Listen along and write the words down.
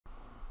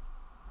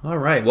All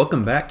right,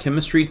 welcome back,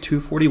 Chemistry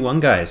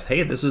 241 guys.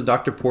 Hey, this is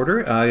Dr.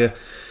 Porter. I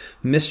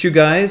missed you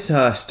guys,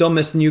 still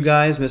missing you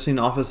guys, missing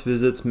office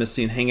visits,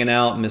 missing hanging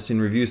out, missing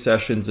review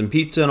sessions and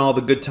pizza and all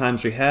the good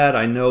times we had.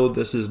 I know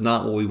this is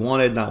not what we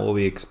wanted, not what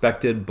we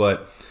expected,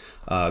 but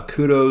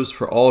kudos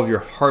for all of your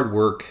hard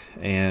work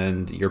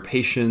and your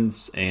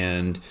patience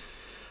and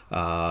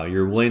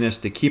your willingness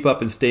to keep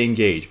up and stay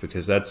engaged,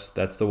 because that's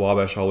the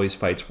Wabash Always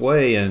Fights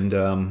way, and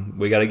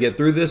we got to get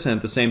through this, and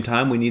at the same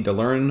time we need to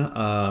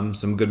learn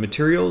some good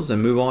materials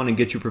and move on and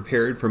get you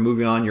prepared for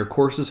moving on your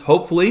courses,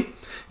 hopefully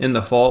in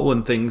the fall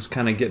when things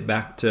kind of get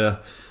back to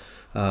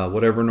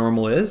whatever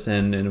normal is,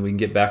 and we can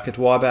get back at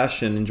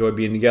Wabash and enjoy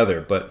being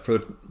together. But for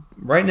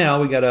right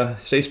now we got to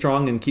stay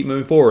strong and keep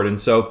moving forward.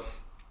 And so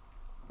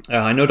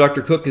I know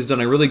Dr. Cook has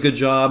done a really good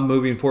job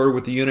moving forward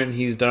with the unit, and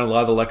he's done a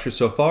lot of the lectures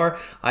so far.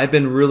 I've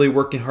been really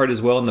working hard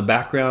as well in the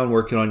background,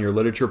 working on your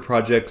literature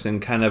projects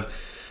and kind of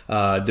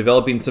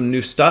developing some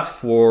new stuff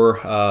for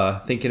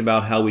thinking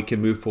about how we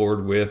can move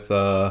forward with,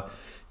 how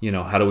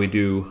do we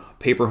do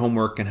paper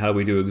homework and how do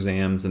we do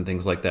exams and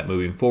things like that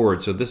moving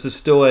forward. So this is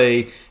still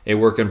a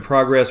work in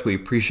progress. We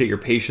appreciate your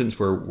patience.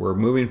 We're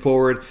moving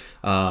forward,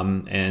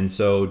 and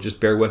so just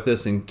bear with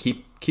us and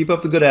keep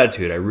up the good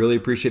attitude. I really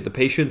appreciate the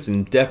patience,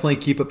 and definitely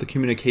keep up the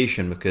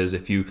communication, because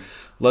if you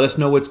let us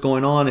know what's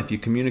going on, if you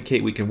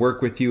communicate, we can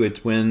work with you.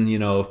 It's when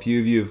a few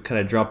of you have kind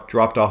of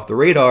dropped off the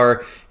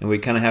radar, and we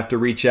kind of have to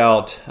reach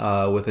out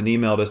with an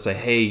email to say,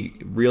 hey,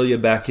 reel you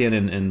back in,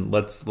 and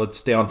let's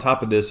stay on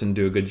top of this and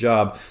do a good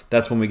job.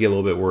 That's when we get a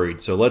little bit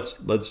worried. So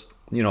let's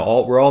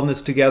we're all in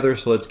this together,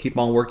 so let's keep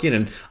on working.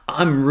 And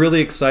I'm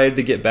really excited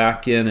to get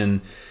back in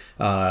and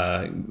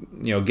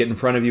get in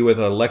front of you with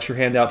a lecture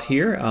handout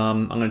here.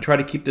 I'm going to try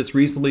to keep this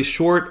reasonably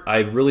short.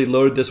 I've really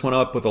loaded this one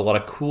up with a lot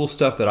of cool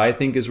stuff that I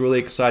think is really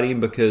exciting,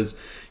 because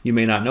you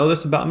may not know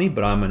this about me,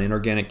 but I'm an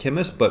inorganic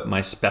chemist, but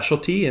my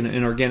specialty in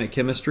inorganic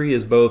chemistry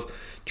is both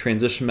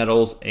transition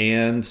metals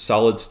and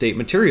solid state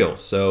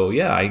materials. So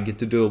yeah, I get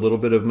to do a little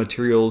bit of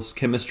materials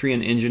chemistry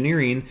and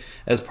engineering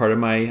as part of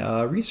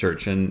my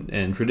research.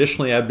 And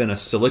traditionally I've been a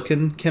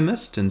silicon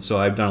chemist, and so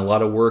I've done a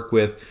lot of work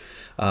with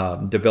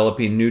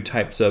developing new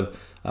types of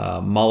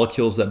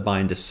molecules that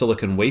bind to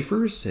silicon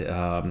wafers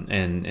and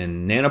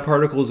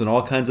nanoparticles and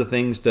all kinds of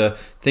things, to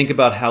think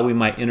about how we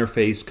might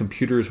interface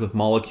computers with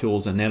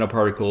molecules and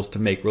nanoparticles to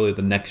make really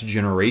the next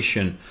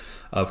generation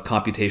of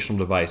computational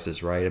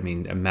devices, right? I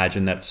mean,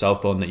 imagine that cell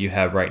phone that you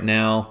have right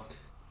now,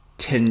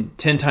 10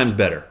 times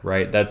better,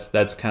 right?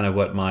 That's kind of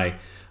what my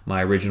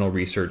original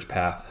research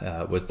path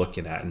was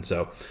looking at. And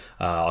so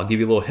I'll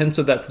give you little hints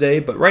of that today,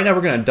 but right now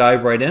we're going to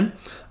dive right in,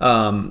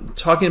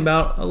 talking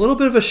about a little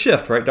bit of a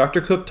shift, right? Dr.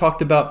 Cook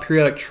talked about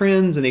periodic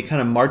trends, and he kind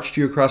of marched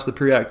you across the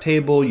periodic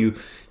table.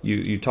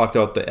 You talked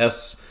about the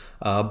S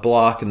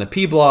block and the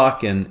P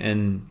block,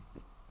 and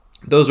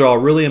those are all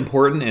really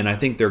important, and I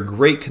think they're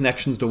great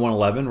connections to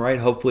 111, right?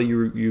 Hopefully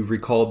you've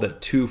recalled that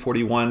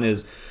 241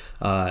 is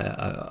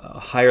a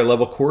higher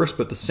level course,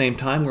 but at the same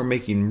time we're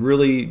making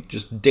really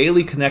just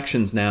daily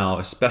connections now,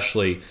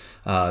 especially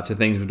to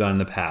things we've done in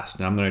the past.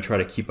 And I'm going to try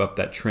to keep up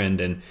that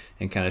trend and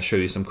kind of show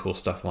you some cool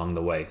stuff along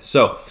the way.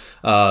 So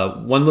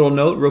one little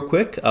note real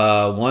quick,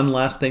 one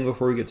last thing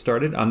before we get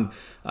started.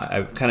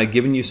 I've kind of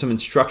given you some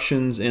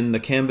instructions in the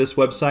Canvas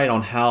website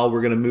on how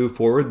we're going to move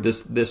forward.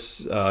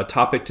 This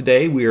topic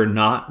today, we are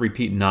not going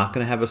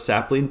to have a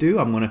sapling due.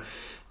 I'm going to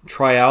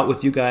try out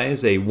with you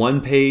guys a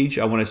one-page.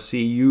 I want to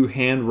see you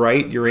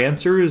handwrite your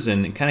answers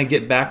and kind of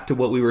get back to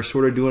what we were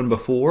sort of doing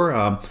before.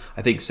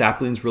 I think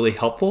sapling's really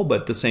helpful,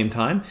 but at the same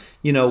time,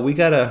 we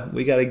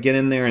gotta get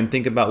in there and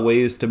think about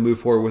ways to move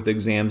forward with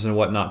exams and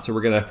whatnot. So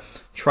we're gonna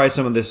try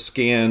some of this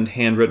scanned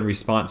handwritten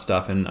response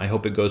stuff, and I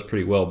hope it goes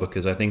pretty well,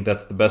 because I think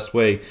that's the best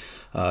way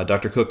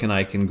Dr. Cook and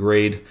I can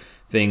grade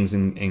things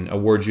and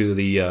award you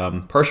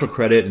the partial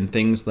credit and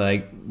things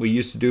like we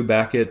used to do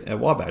back at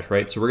Wabash,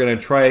 right? So we're going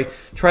to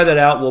try that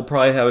out. We'll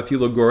probably have a few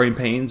little growing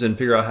pains and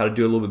figure out how to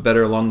do a little bit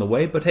better along the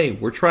way, but hey,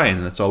 we're trying,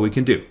 and that's all we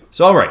can do.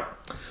 So all right,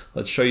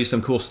 let's show you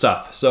some cool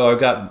stuff. So I've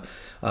got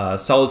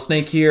Solid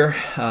Snake here,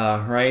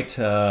 right?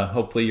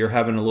 Hopefully you're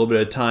having a little bit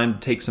of time to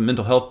take some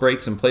mental health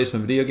breaks and play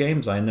some video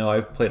games. I know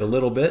I've played a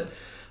little bit.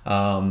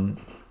 And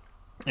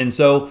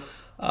so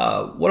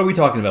what are we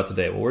talking about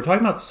today? Well, we're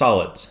talking about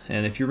solids.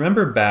 And if you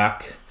remember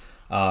back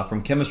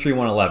from Chemistry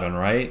 111,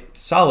 right?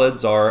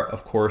 Solids are,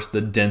 of course,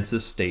 the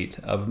densest state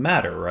of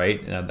matter,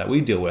 right? That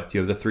we deal with. You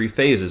have the three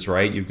phases,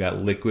 right? You've got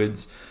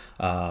liquids,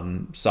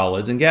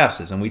 solids, and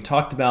gases. And we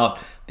talked about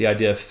the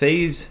idea of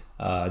phase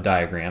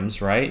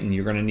diagrams, right? And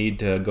you're going to need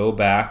to go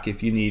back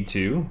if you need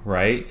to,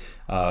 right?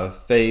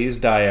 Phase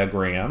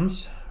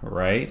diagrams,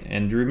 right?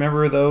 And do you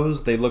remember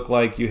those? They look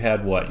like you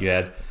had what? You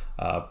had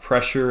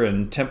pressure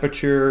and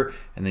temperature,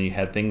 and then you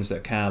had things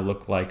that kind of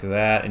looked like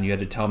that, and you had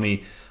to tell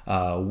me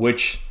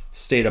which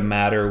state of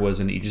matter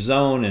was in each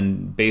zone,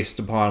 and based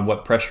upon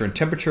what pressure and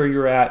temperature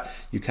you're at,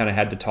 you kind of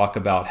had to talk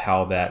about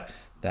how that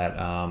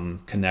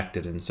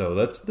connected, and so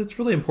that's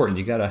really important.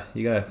 You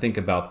gotta think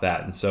about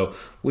that, and so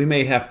we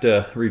may have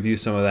to review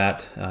some of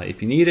that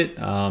if you need it.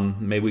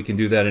 Maybe we can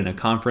do that in a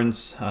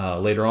conference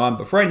later on,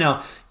 but for right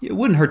now, it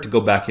wouldn't hurt to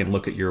go back and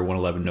look at your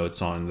 111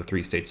 notes on the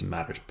 3 states of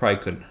matters.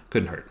 Probably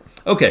couldn't hurt.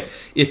 Okay,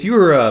 if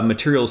you're a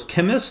materials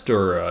chemist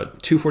or a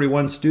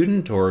 241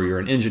 student or you're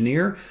an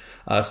engineer,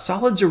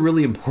 solids are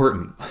really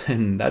important,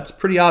 and that's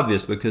pretty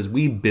obvious because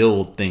we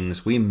build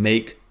things, we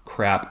make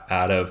crap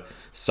out of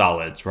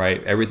solids,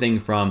 right? Everything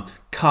from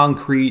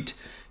concrete,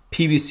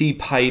 PVC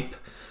pipe,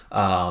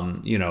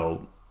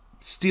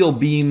 steel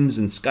beams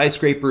and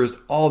skyscrapers,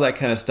 all that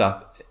kind of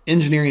stuff.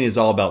 Engineering is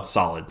all about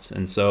solids.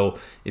 And so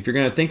if you're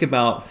going to think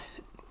about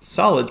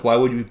solids, why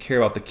would you care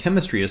about the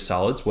chemistry of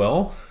solids?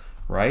 Well,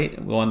 right,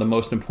 one of the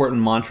most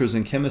important mantras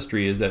in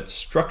chemistry is that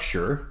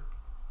structure,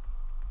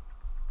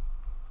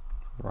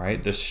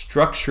 right? The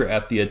structure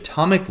at the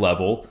atomic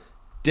level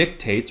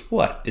dictates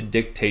what? It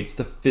dictates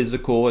the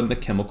physical and the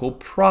chemical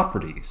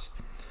properties,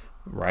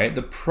 right?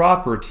 The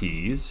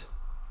properties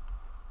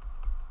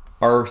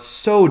are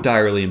so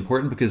direly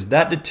important because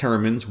that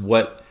determines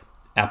what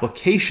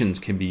applications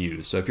can be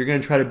used. So if you're going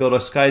to try to build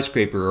a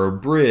skyscraper or a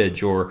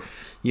bridge, or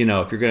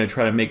if you're going to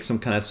try to make some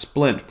kind of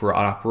splint for an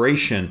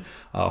operation,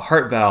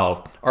 heart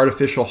valve,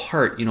 artificial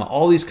heart,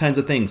 all these kinds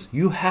of things,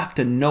 you have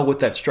to know what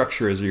that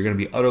structure is, or you're going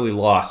to be utterly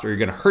lost, or you're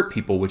going to hurt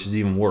people, which is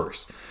even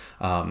worse.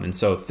 And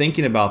so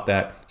thinking about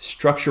that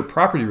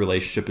structure-property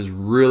relationship is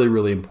really,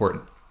 really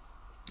important.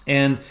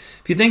 And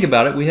if you think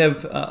about it, we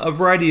have a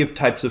variety of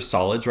types of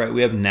solids, right?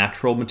 We have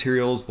natural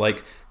materials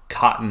like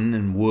cotton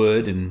and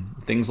wood and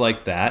things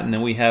like that. And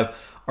then we have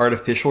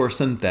artificial or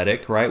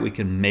synthetic, right? We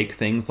can make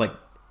things like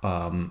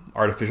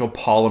artificial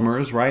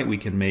polymers, right? We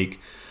can make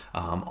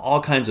all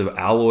kinds of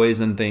alloys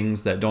and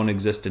things that don't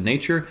exist in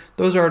nature.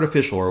 Those are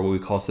artificial, or what we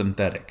call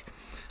synthetic.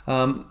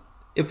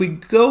 If we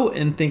go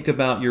and think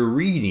about your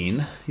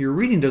reading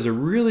does a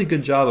really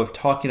good job of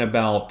talking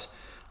about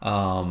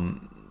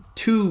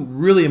two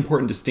really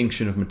important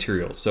distinctions of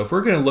materials. So if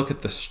we're going to look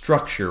at the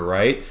structure,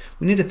 right,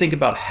 we need to think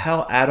about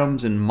how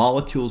atoms and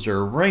molecules are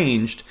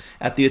arranged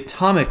at the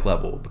atomic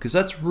level, because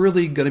that's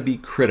really going to be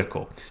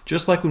critical.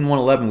 Just like in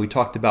 111, we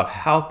talked about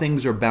how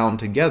things are bound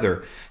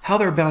together. How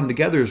they're bound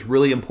together is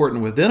really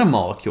important within a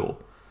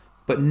molecule.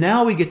 But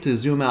now we get to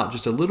zoom out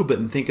just a little bit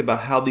and think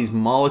about how these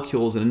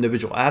molecules and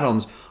individual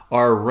atoms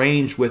are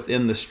arranged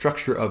within the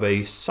structure of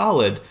a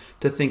solid,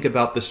 to think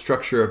about the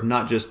structure of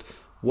not just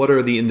what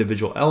are the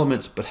individual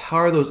elements, but how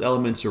are those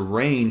elements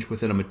arranged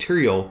within a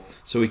material,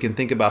 so we can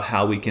think about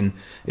how we can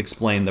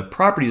explain the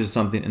properties of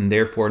something and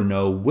therefore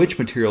know which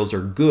materials are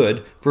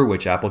good for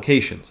which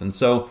applications. And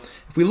so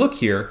if we look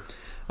here,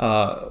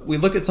 we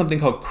look at something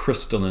called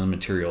crystalline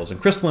materials, and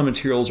crystalline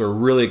materials are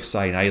really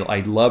exciting.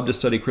 I love to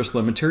study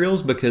crystalline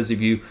materials because if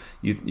you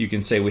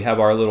can say we have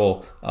our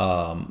little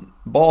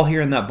ball here,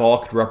 and that ball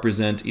could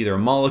represent either a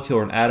molecule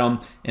or an atom.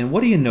 And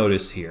what do you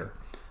notice here?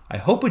 I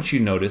hope what you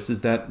notice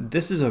is that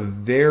this is a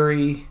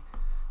very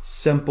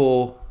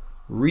simple,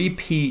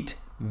 repeat,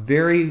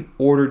 very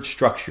ordered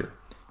structure.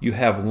 You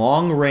have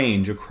long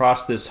range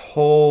across this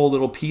whole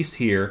little piece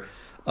here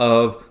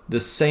of the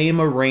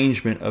same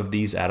arrangement of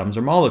these atoms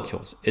or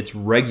molecules. It's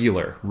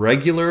regular,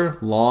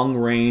 long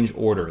range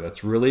order.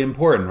 That's really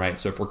important, right?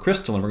 So for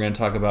crystalline, we're going to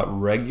talk about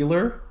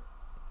regular,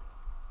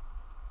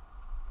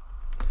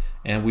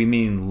 and we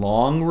mean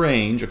long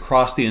range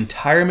across the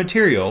entire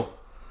material,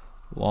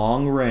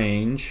 long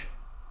range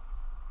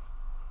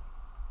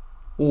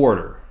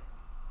order.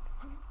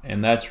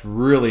 And that's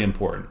really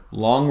important,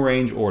 long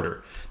range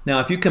order. Now,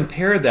 if you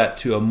compare that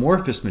to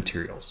amorphous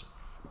materials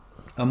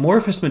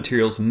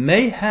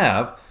may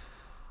have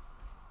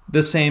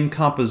the same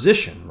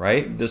composition,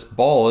 right? This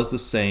ball is the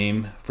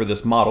same, for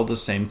this model, the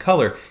same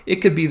color. It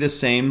could be the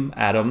same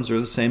atoms or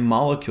the same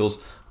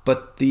molecules,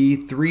 but the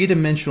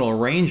three-dimensional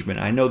arrangement,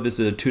 I know this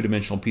is a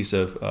two-dimensional piece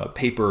of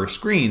paper or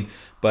screen,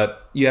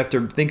 but you have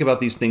to think about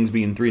these things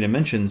being 3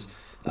 dimensions.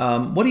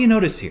 What do you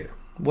notice here?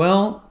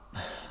 Well,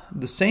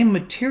 the same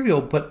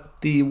material,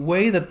 but the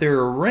way that they're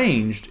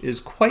arranged is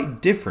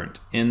quite different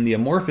in the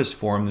amorphous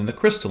form than the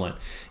crystalline.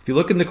 If you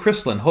look in the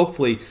crystalline,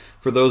 hopefully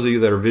for those of you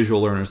that are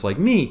visual learners like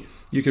me,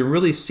 you can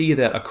really see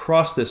that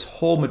across this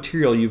whole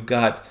material you've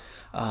got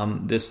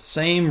this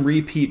same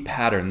repeat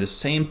pattern, this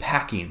same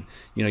packing.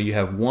 You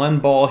have one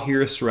ball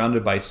here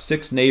surrounded by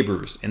 6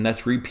 neighbors, and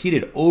that's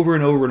repeated over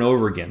and over and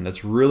over again.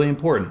 That's really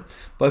important.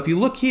 But if you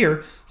look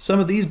here, some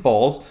of these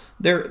balls,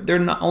 they're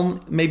not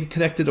only maybe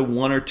connected to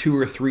 1 or 2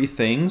 or 3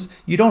 things.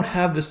 You don't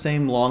have the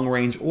same long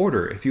range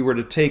order. If you were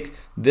to take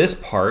this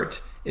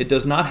part, it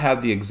does not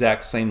have the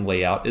exact same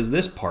layout as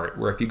this part,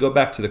 where if you go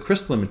back to the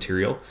crystalline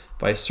material,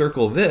 if I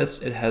circle this,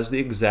 it has the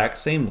exact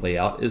same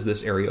layout as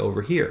this area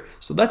over here.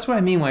 So that's what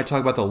I mean when I talk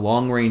about the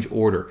long range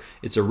order.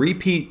 It's a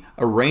repeat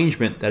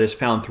arrangement that is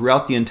found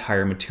throughout the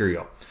entire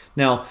material.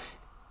 Now,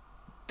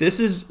 this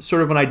is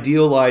sort of an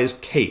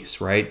idealized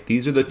case, right?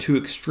 These are the two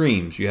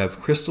extremes. You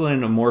have crystalline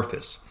and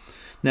amorphous.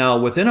 Now,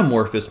 within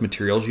amorphous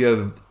materials, you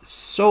have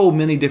so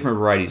many different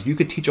varieties. You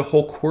could teach a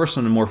whole course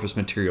on amorphous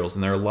materials,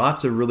 and there are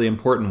lots of really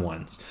important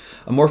ones.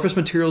 Amorphous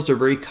materials are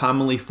very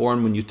commonly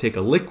formed when you take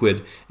a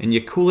liquid and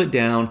you cool it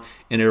down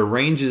and it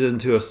arranges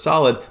into a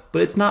solid,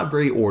 but it's not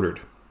very ordered.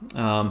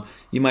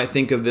 You might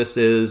think of this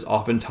as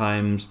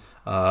oftentimes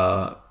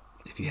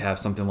if you have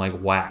something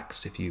like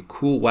wax. If you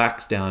cool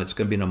wax down, it's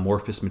going to be an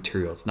amorphous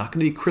material. It's not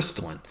going to be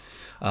crystalline.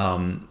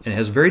 And it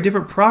has very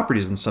different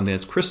properties than something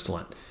that's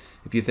crystalline.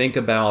 If you think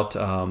about,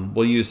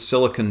 we'll use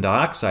silicon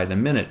dioxide in a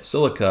minute,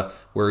 silica,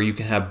 where you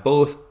can have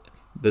both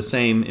the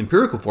same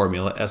empirical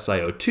formula,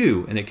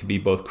 SiO2, and it can be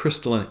both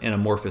crystalline and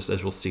amorphous,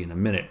 as we'll see in a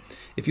minute.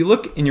 If you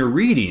look in your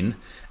reading,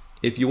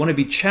 if you want to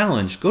be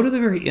challenged, go to the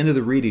very end of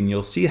the reading.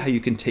 You'll see how you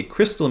can take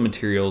crystalline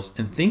materials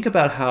and think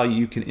about how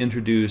you can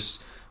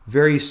introduce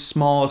very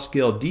small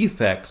scale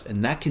defects,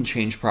 and that can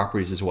change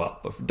properties as well.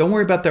 But don't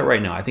worry about that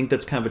right now. I think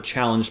that's kind of a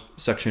challenge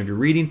section of your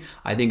reading.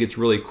 I think it's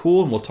really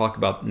cool, and we'll talk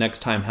about next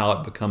time how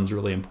it becomes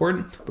really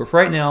important. But for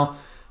right now,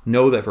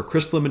 know that for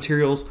crystalline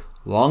materials,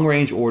 long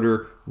range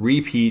order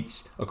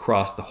repeats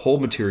across the whole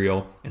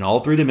material in all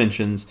three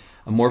dimensions.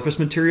 Amorphous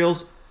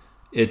materials,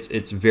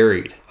 it's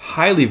varied,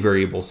 highly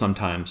variable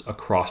sometimes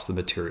across the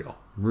material.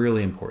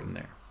 Really important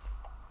there.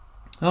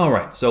 All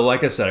right, so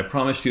like I said, I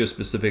promised you a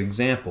specific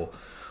example.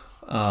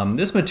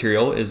 This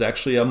material is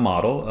actually a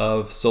model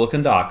of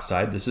silicon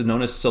dioxide. This is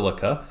known as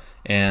silica,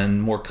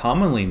 and more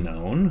commonly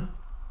known,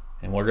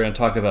 and we're going to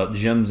talk about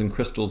gems and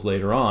crystals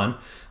later on,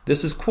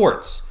 this is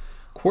quartz.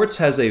 Quartz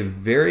has a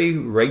very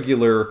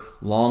regular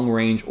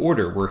long-range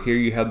order, where here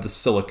you have the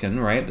silicon,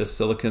 right? The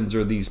silicons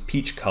are these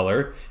peach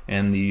color,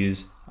 and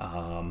these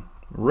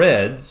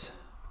reds,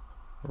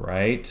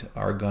 right,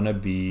 are going to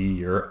be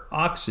your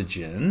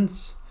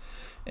oxygens.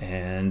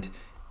 And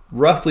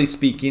roughly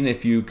speaking,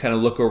 if you kind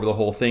of look over the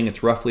whole thing,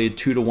 it's roughly a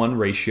 2-to-1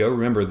 ratio.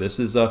 Remember, this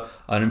is an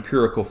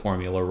empirical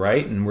formula,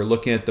 right? And we're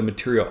looking at the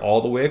material all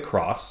the way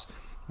across,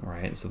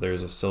 right? So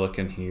there's a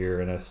silicon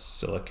here and a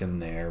silicon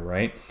there,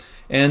 right?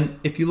 And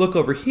if you look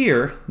over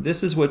here,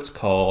 this is what's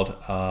called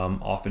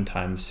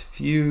oftentimes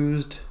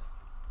fused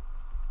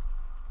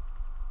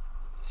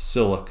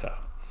silica.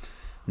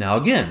 Now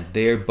again,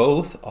 they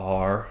both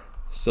are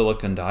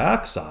silicon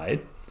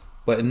dioxide,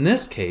 but in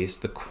this case,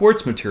 the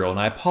quartz material, and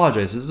I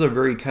apologize, this is a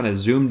very kind of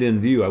zoomed in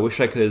view. I wish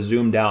I could have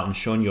zoomed out and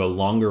shown you a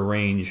longer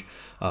range,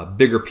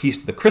 bigger piece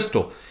of the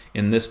crystal,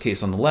 in this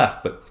case on the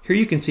left. But here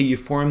you can see you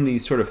form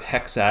these sort of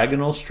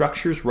hexagonal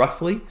structures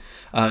roughly,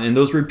 and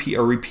those are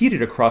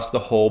repeated across the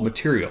whole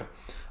material.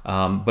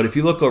 But if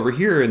you look over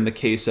here in the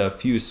case of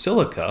fused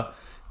silica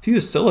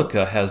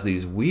has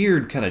these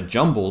weird kind of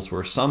jumbles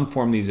where some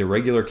form these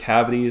irregular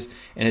cavities,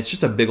 and it's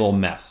just a big old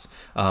mess.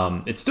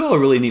 It's still a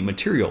really neat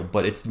material,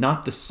 but it's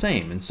not the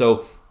same. And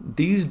so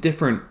these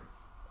different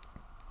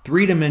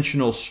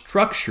three-dimensional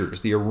structures,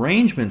 the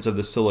arrangements of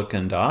the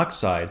silicon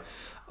dioxide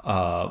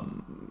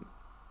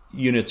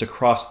units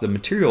across the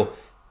material,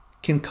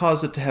 can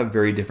cause it to have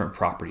very different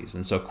properties.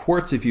 And so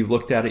quartz, if you've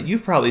looked at it,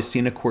 you've probably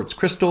seen a quartz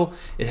crystal.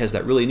 It has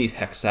that really neat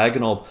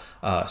hexagonal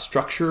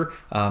structure,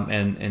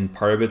 and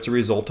part of it's a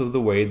result of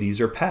the way these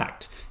are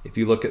packed. If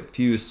you look at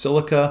fused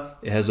silica,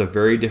 it has a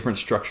very different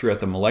structure at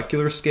the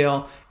molecular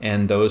scale,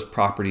 and those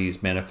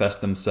properties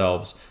manifest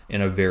themselves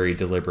in a very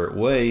deliberate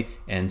way.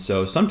 And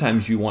so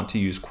sometimes you want to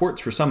use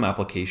quartz for some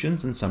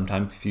applications and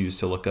sometimes fused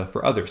silica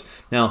for others.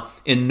 Now,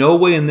 in no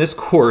way in this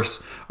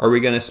course are we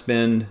going to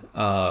spend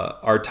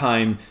our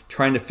time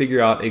trying to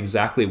figure out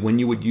exactly when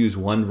you would use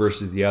one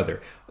versus the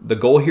other. The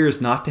goal here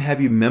is not to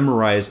have you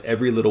memorize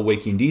every little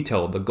waking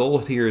detail. The goal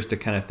here is to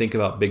kind of think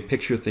about big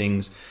picture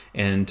things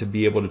and to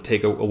be able to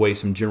take away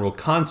some general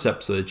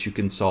concepts so that you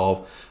can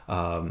solve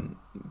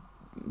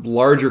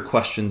larger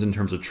questions in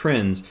terms of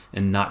trends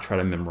and not try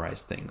to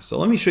memorize things. So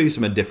let me show you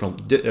some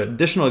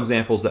additional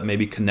examples that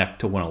maybe connect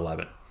to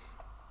 111.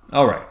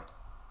 All right.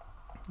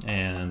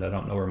 And I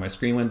don't know where my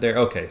screen went there.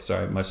 Okay,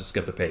 sorry, I must have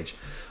skipped a page.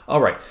 All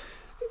right.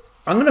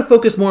 I'm going to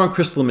focus more on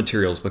crystalline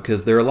materials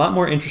because they're a lot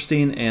more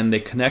interesting and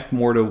they connect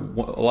more to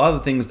a lot of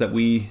the things that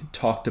we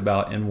talked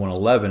about in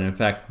 111. In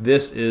fact,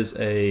 this is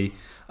a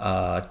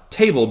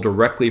table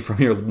directly from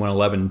your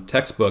 111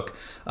 textbook,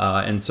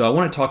 and so I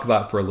want to talk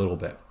about it for a little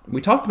bit.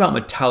 We talked about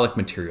metallic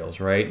materials,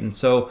 right? And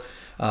so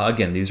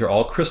again, these are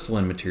all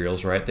crystalline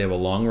materials, right? They have a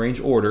long range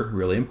order,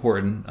 really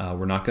important.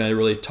 We're not going to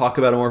really talk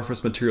about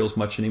amorphous materials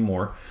much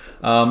anymore.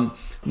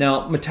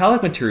 Now,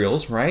 metallic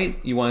materials, right?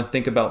 You want to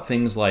think about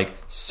things like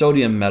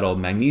sodium metal,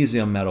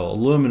 magnesium metal,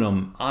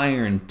 aluminum,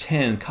 iron,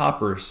 tin,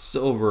 copper,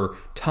 silver,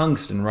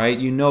 tungsten, right?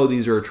 You know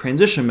these are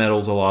transition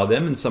metals, a lot of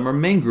them, and some are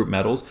main group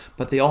metals,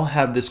 but they all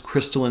have this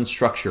crystalline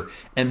structure.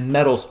 And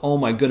metals, oh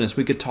my goodness,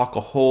 we could talk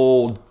a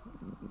whole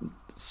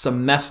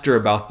semester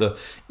about the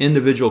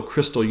individual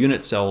crystal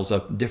unit cells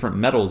of different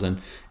metals,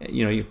 and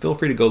you feel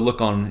free to go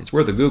look on, it's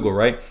worth a Google,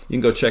 right? You can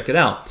go check it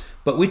out.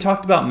 But we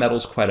talked about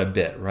metals quite a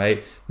bit,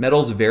 right?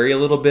 Metals vary a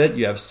little bit.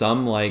 You have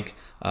some like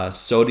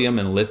sodium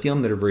and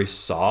lithium that are very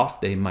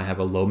soft. They might have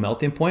a low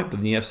melting point,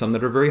 but then you have some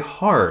that are very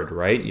hard,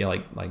 right? You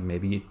know, like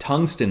maybe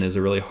tungsten is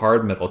a really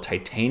hard metal.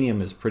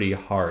 Titanium is pretty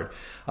hard.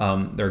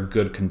 They're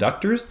good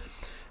conductors.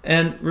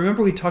 And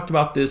remember, we talked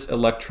about this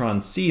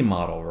electron C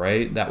model,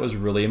 right? That was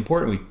really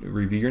important. We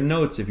review your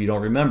notes if you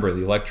don't remember.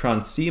 The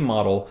electron C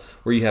model,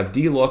 where you have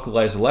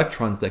delocalized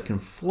electrons that can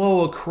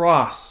flow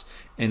across,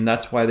 and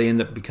that's why they end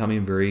up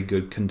becoming very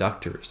good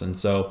conductors. And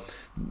so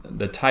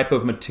the type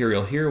of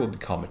material here will be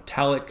called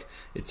metallic.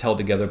 It's held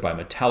together by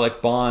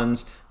metallic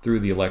bonds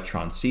through the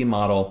electron C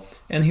model.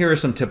 And here are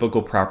some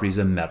typical properties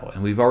of metal.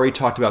 And we've already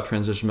talked about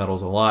transition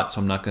metals a lot, so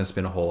I'm not going to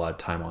spend a whole lot of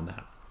time on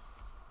that.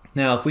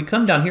 Now, if we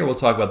come down here, we'll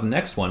talk about the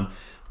next one,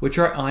 which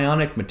are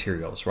ionic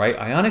materials, right?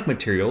 Ionic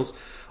materials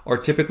are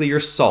typically your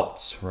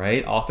salts,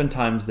 right?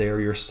 Oftentimes they are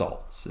your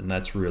salts, and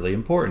that's really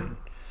important.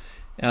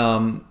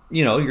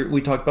 You know, we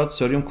talked about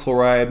sodium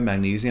chloride,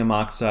 magnesium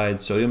oxide,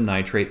 sodium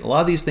nitrate. A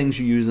lot of these things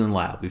you use in the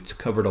lab. We've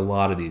covered a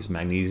lot of these: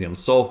 magnesium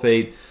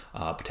sulfate,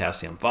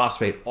 potassium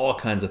phosphate, all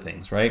kinds of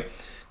things, right?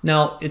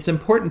 Now, it's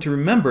important to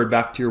remember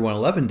back to your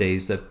 111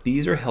 days that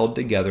these are held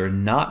together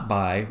not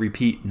by,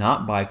 repeat,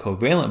 not by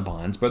covalent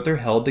bonds, but they're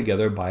held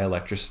together by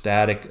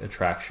electrostatic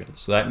attraction.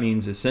 So that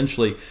means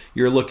essentially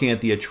you're looking at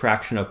the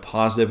attraction of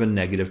positive and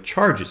negative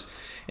charges.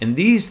 And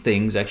these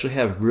things actually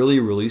have really,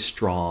 really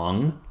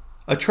strong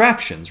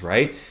attractions,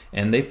 right?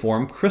 And they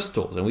form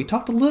crystals. And we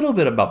talked a little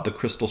bit about the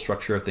crystal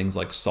structure of things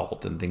like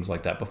salt and things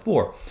like that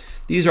before.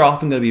 These are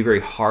often going to be very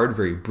hard,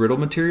 very brittle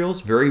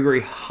materials, very,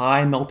 very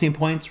high melting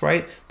points,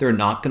 right? They're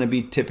not going to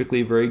be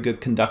typically very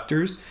good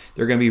conductors.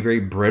 They're going to be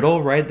very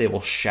brittle, right? They will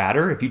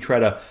shatter. If you try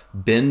to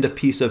bend a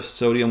piece of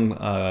sodium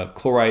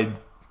chloride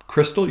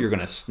crystal, you're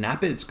going to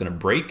snap it. It's going to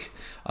break.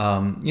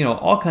 You know,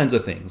 all kinds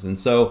of things. And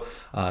so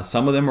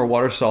some of them are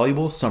water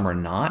soluble, some are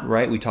not,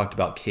 right? We talked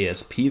about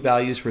KSP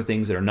values for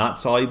things that are not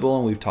soluble,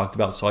 and we've talked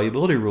about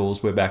solubility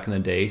rules way back in the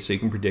day, so you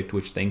can predict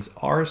which things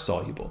are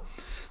soluble.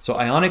 So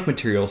ionic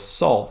materials,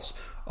 salts,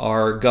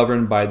 are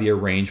governed by the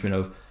arrangement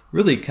of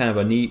really kind of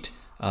a neat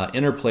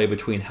interplay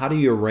between how do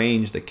you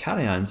arrange the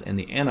cations and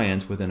the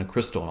anions within a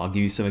crystal. And I'll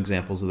give you some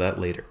examples of that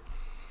later.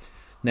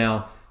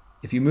 Now,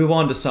 if you move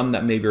on to some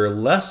that maybe are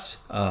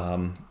less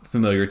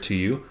familiar to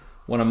you,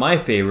 one of my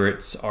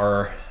favorites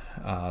are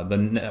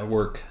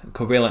the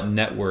covalent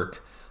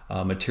network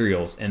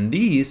materials. And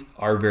these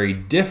are very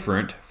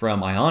different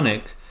from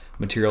ionic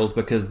materials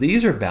because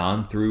these are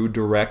bound through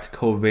direct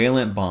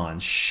covalent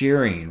bonds,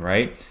 sharing,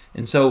 right?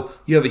 And so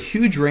you have a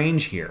huge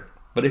range here.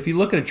 But if you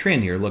look at a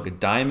trend here, look at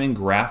diamond,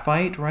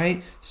 graphite,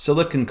 right?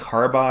 Silicon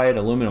carbide,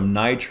 aluminum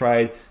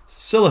nitride,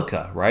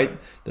 silica, right?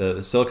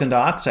 The silicon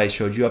dioxide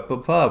showed you up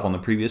above on the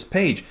previous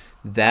page.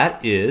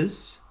 That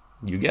is,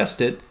 you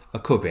guessed it, a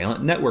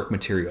covalent network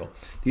material.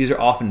 These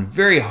are often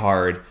very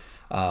hard.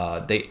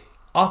 They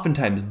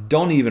oftentimes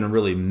don't even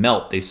really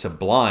melt. They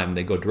sublime.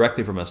 They go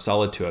directly from a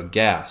solid to a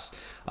gas.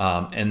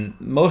 And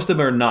most of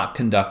them are not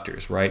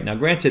conductors, right? Now,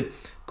 granted,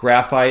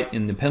 graphite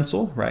in the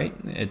pencil, right?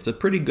 It's a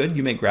pretty good.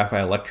 You make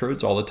graphite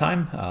electrodes all the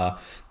time.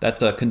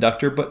 That's a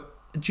conductor, but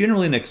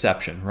generally an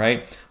exception,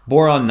 right?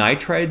 Boron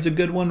nitride's a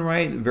good one,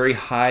 right? Very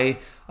high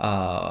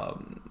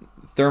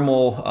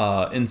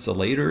thermal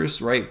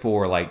insulators, right?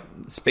 For like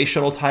space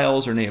shuttle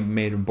tiles are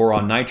made of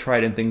boron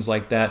nitride and things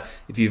like that.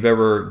 If you've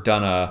ever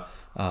done a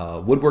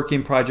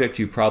woodworking project,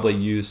 you probably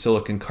use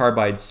silicon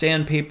carbide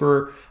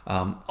sandpaper,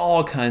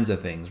 all kinds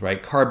of things,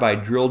 right?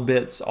 Carbide drill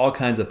bits, all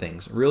kinds of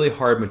things, really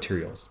hard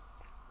materials.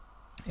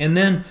 And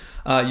then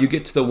you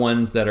get to the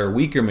ones that are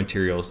weaker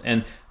materials.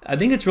 And I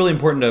think it's really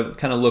important to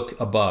kind of look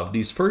above.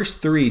 These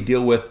first three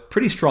deal with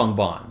pretty strong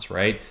bonds,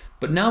 right?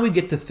 But now we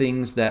get to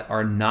things that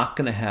are not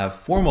going to have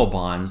formal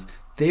bonds.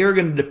 They are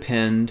going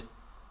to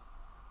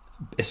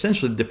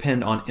essentially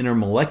depend on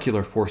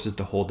intermolecular forces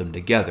to hold them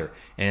together.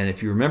 And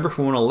if you remember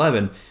from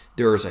 111,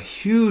 there is a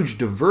huge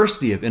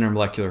diversity of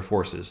intermolecular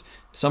forces.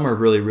 Some are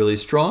really, really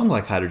strong,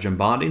 like hydrogen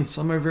bonding.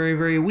 Some are very,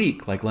 very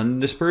weak, like London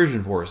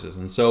dispersion forces.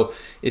 And so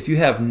if you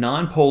have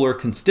nonpolar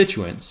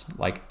constituents,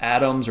 like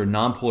atoms or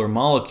nonpolar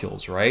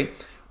molecules, right?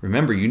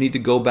 Remember, you need to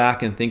go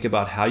back and think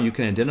about how you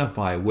can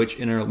identify which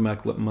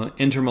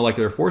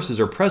intermolecular forces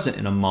are present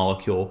in a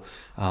molecule.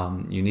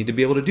 You need to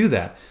be able to do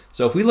that.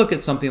 So if we look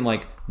at something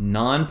like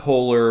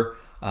nonpolar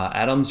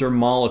atoms or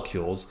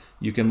molecules,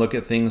 you can look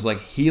at things like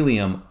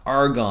helium,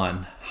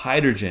 argon,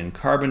 hydrogen,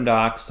 carbon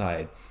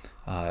dioxide,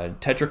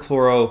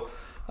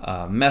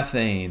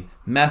 tetrachloromethane,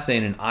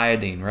 methane, and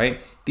iodine,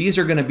 right? These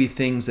are going to be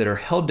things that are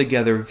held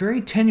together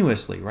very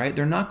tenuously, right?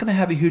 They're not going to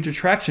have a huge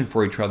attraction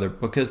for each other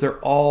because they're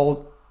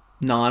all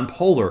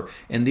non-polar,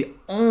 and the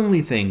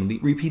only thing, the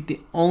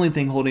only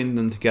thing holding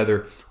them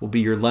together will be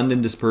your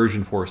London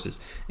dispersion forces.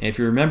 And if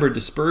you remember,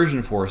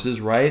 dispersion forces,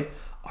 right,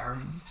 are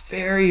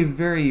very,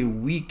 very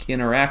weak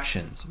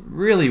interactions,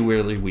 really,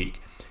 really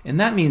weak. And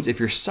that means if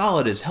your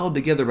solid is held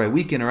together by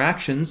weak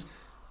interactions,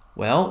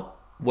 well,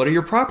 what are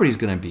your properties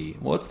going to be?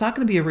 Well, it's not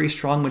going to be a very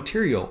strong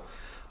material.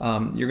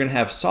 You're going to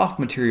have soft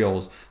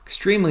materials,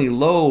 extremely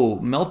low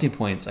melting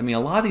points. I mean, a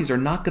lot of these are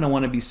not going to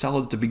want to be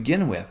solid to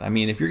begin with. I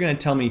mean, if you're going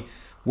to tell me,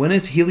 When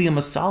is helium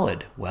a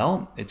solid?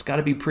 Well, it's got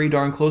to be pretty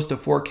darn close to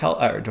 4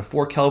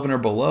 Kelvin or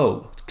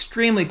below.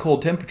 Extremely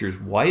cold temperatures.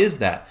 Why is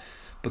that?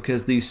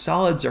 Because these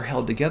solids are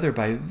held together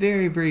by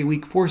very, very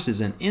weak forces,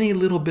 and any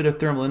little bit of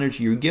thermal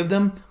energy you give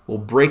them will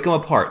break them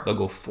apart. They'll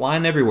go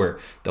flying everywhere.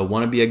 They'll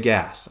want to be a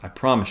gas, I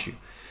promise you.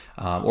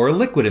 Or a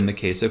liquid in the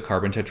case of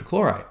carbon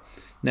tetrachloride.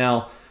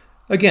 Now,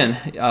 again,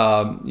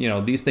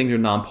 these things are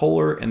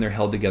nonpolar and they're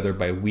held together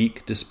by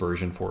weak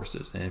dispersion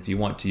forces. And if you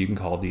want to, you can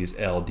call these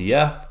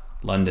LDF,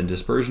 London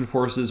dispersion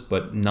forces,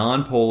 but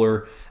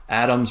nonpolar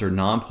atoms or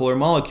nonpolar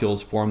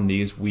molecules form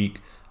these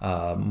weak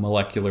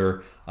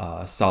molecular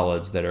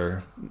solids that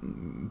are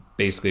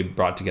basically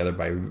brought together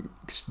by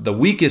the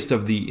weakest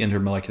of the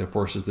intermolecular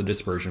forces, the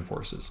dispersion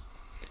forces.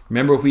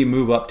 Remember, if we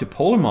move up to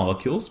polar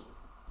molecules,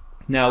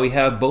 now we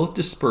have both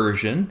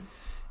dispersion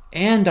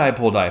and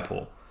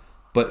dipole-dipole.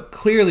 But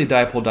clearly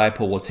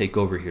dipole-dipole will take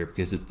over here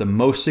because it's the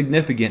most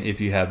significant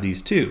if you have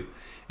these two.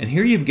 And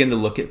here you begin to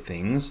look at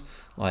things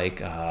like,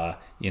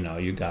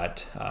 you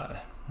got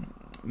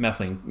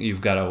methylene,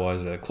 you've got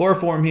a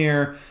chloroform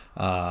here,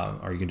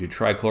 or you can do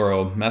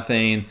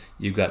trichloromethane.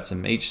 You've got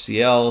some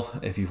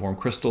HCl if you form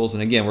crystals.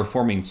 And again, we're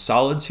forming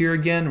solids here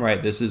again,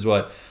 right? This is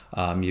what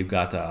you've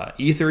got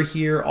ether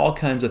here, all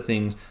kinds of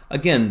things.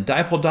 Again,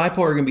 dipole-dipole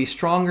are going to be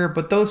stronger,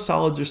 but those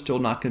solids are still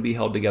not going to be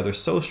held together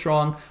so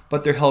strong,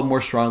 but they're held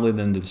more strongly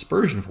than the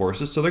dispersion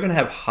forces. So they're going to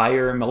have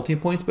higher melting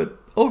points, but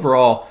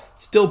overall,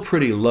 still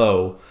pretty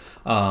low.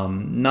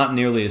 Not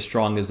nearly as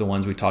strong as the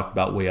ones we talked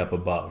about way up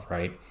above,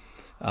 right?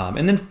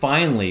 And then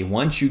finally,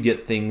 once you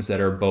get things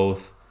that are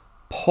both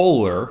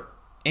polar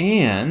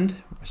and,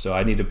 so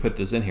I need to put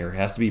this in here, it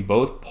has to be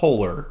both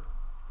polar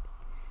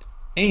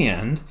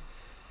and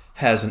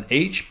has an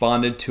H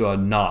bonded to a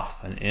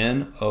NOF, an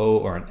N, O,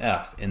 or an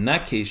F. In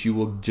that case, you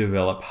will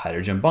develop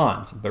hydrogen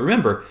bonds. But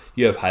remember,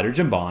 you have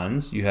hydrogen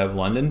bonds, you have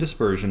London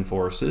dispersion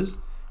forces,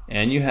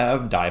 and you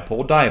have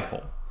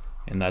dipole-dipole.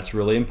 And that's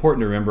really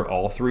important to remember,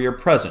 all three are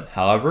present.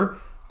 However,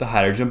 the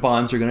hydrogen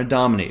bonds are going to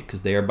dominate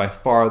because they are by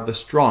far the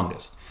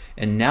strongest.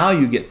 And now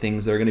you get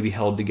things that are going to be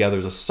held together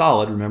as a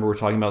solid. Remember, we're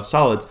talking about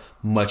solids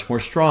much more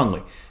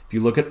strongly. If you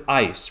look at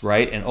ice,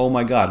 right? And oh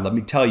my God, let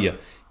me tell you,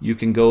 you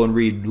can go and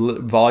read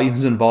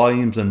volumes and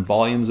volumes and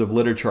volumes of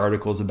literature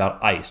articles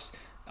about ice.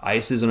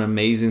 Ice is an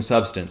amazing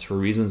substance for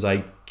reasons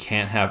I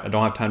don't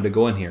have time to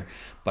go in here.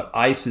 But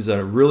ice is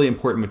a really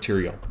important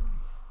material.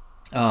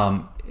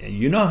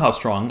 You know how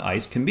strong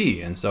ice can be,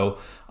 and so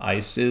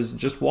ice is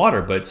just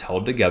water, but it's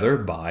held together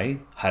by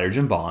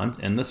hydrogen bonds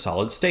in the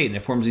solid state, and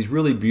it forms these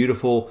really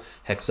beautiful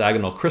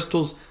hexagonal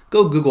crystals.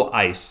 Go Google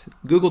ice,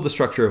 Google the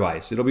structure of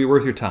ice. It'll be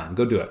worth your time.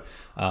 Go do it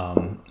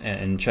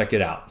and check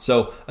it out.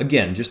 So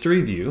again, just to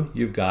review,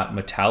 you've got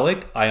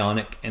metallic,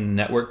 ionic, and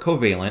network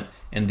covalent,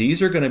 and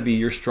these are going to be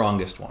your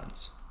strongest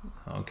ones.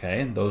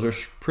 Okay, those are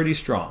pretty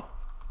strong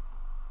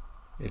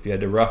if you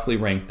had to roughly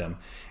rank them.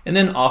 And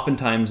then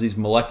oftentimes these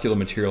molecular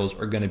materials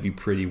are going to be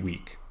pretty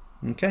weak,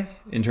 okay,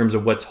 in terms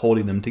of what's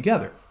holding them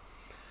together.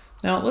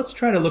 Now let's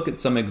try to look at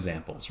some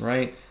examples,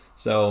 right?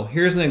 So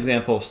here's an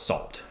example of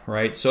salt,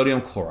 right? Sodium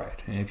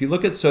chloride. And if you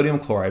look at sodium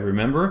chloride,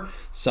 remember,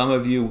 some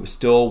of you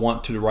still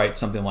want to write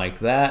something like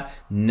that.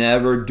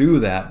 Never do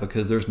that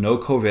because there's no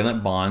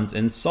covalent bonds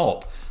in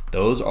salt.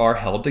 Those are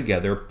held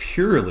together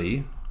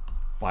purely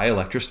by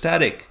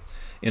electrostatic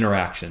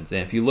interactions.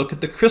 And if you look at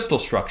the crystal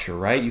structure,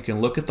 right, you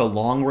can look at the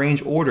long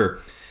range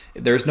order.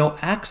 There's no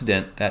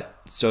accident that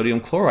sodium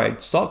chloride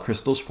salt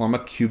crystals form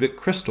a cubic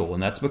crystal,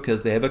 and that's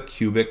because they have a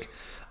cubic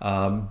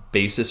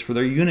basis for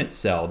their unit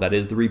cell. That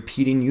is the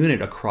repeating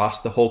unit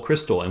across the whole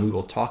crystal, and we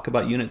will talk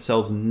about unit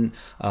cells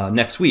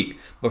next week.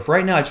 But for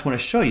right now, I just want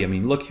to show you. I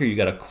mean, look here, you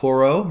got a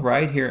chloro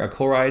right here, a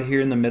chloride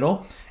here in the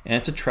middle, and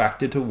it's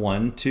attracted to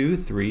 1, 2,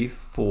 3,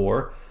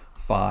 4,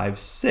 5,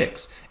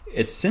 6.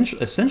 It's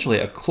essentially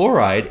a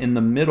chloride in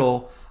the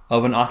middle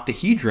of an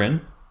octahedron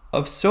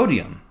of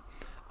sodium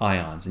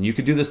ions. And you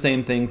could do the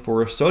same thing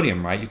for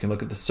sodium, right? You can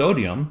look at the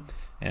sodium,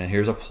 and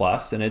here's a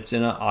plus, and it's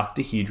in an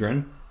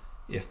octahedron.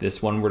 If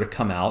this one were to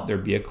come out,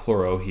 there'd be a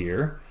chloro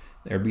here.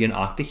 There'd be an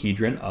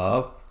octahedron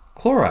of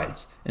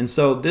chlorides. And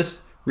so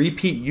this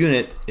repeat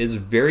unit is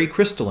very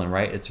crystalline,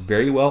 right? It's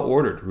very well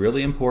ordered,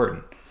 really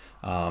important.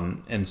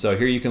 And so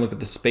here you can look at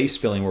the space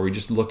filling, where we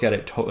just look at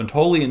it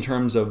totally in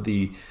terms of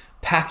the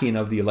packing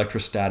of the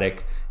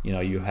electrostatic.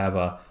 You have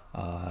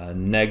a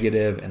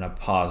negative and a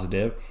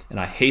positive, and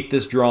I hate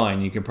this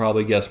drawing. You can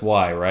probably guess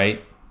why,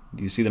 right?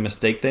 Do you see the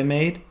mistake they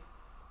made?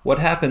 What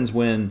happens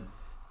when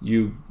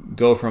you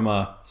go from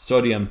a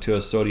sodium to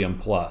a sodium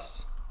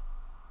plus?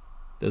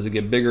 Does it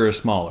get bigger or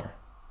smaller?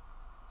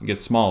 It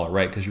gets smaller,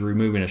 right? Because you're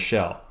removing a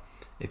shell.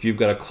 If you've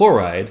got a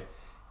chloride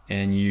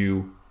and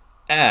you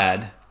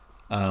add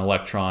an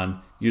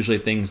electron, usually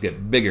things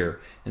get bigger.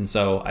 And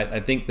so I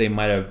think they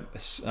might have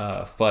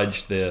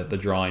fudged the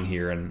drawing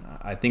here, and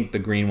I think the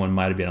green one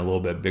might have been a little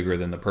bit bigger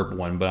than the purple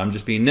one, but I'm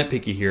just being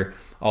nitpicky here.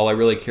 All I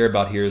really care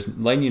about here is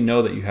letting you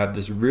know that you have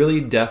this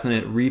really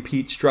definite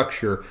repeat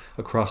structure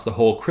across the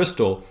whole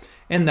crystal,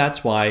 and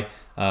that's why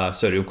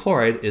sodium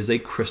chloride is a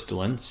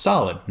crystalline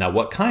solid. Now,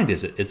 what kind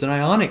is it? It's an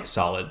ionic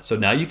solid. So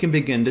now you can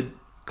begin to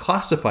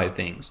classify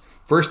things.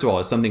 First of all,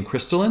 is something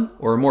crystalline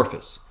or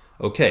amorphous?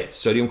 Okay,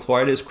 sodium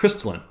chloride is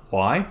crystalline.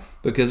 Why?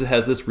 Because it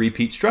has this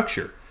repeat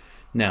structure.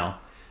 Now,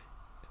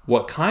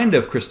 what kind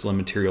of crystalline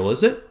material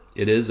is it?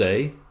 It is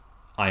a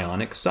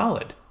ionic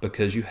solid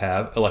because you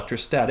have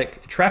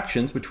electrostatic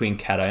attractions between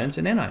cations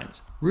and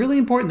anions. Really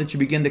important that you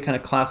begin to kind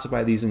of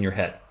classify these in your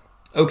head.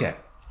 Okay.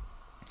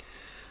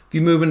 If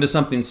you move into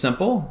something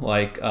simple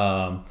like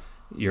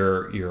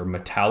your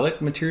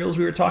metallic materials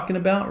we were talking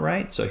about,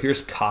 right? So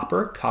here's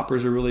copper. Copper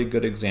is a really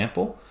good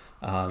example.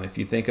 If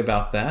you think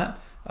about that,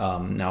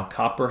 now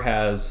copper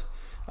has,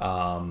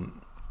 oh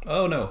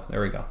no,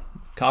 there we go.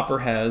 Copper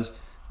has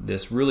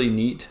this really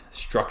neat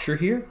structure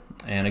here.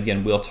 And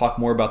again, we'll talk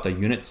more about the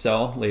unit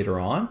cell later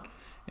on,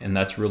 and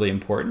that's really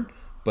important.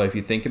 But if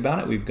you think about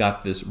it, we've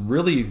got this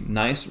really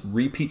nice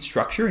repeat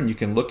structure, and you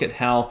can look at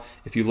how,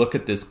 if you look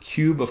at this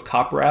cube of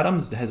copper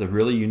atoms, it has a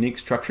really unique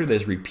structure that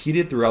is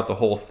repeated throughout the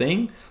whole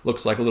thing.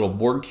 Looks like a little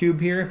Borg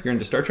cube here if you're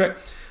into Star Trek.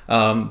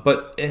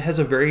 But it has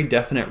a very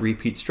definite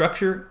repeat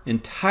structure,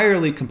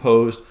 entirely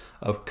composed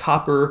of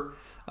copper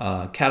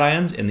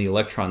cations in the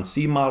electron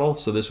C model.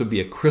 So this would be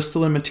a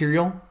crystalline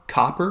material,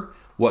 copper.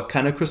 What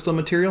kind of crystalline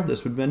material?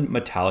 This would have been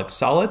metallic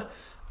solid,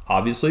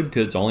 obviously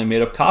because it's only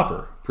made of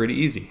copper. Pretty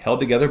easy. Held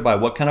together by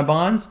what kind of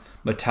bonds?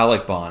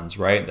 Metallic bonds,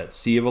 right? That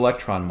sea of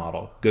electron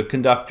model. Good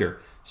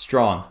conductor,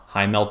 strong,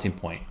 high melting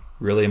point.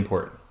 Really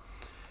important.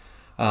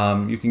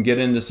 You can get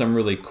into some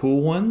really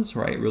cool ones,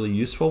 right? Really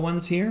useful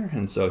ones here.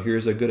 And so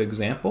here's a good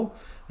example.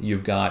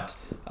 You've got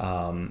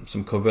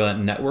some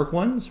covalent network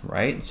ones,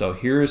 right? So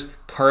here's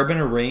carbon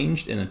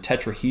arranged in a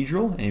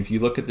tetrahedral. And if you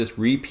look at this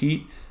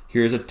repeat,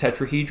 here's a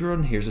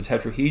tetrahedron, here's a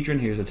tetrahedron,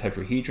 here's a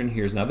tetrahedron,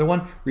 here's another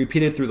one,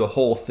 repeated through the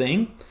whole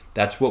thing.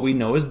 That's what we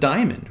know as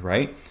diamond,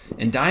 right?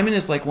 And diamond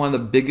is like one of the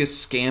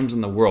biggest scams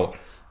in the world.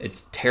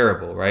 It's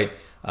terrible, right?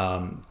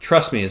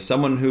 Trust me, as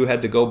someone who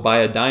had to go buy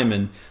a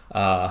diamond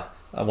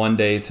one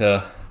day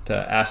to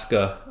ask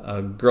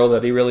a girl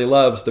that he really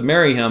loves to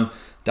marry him,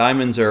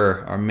 diamonds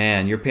are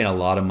man, you're paying a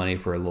lot of money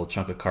for a little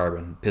chunk of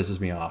carbon. It pisses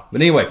me off.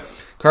 But anyway,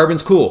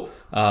 carbon's cool.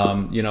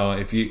 You know,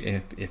 if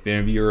any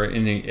of you are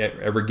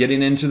ever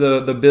getting into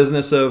the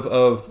business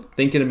of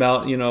thinking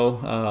about, you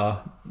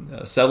know,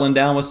 settling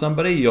down with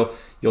somebody,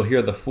 you'll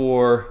hear the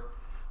four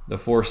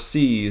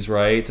C's,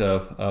 right,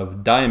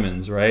 of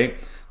diamonds,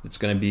 right? It's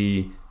going to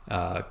be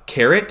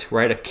carat,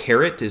 right? A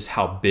carat is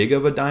how big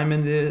of a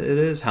diamond it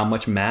is, how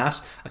much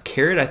mass. A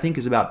carat, I think,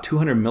 is about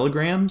 200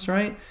 milligrams,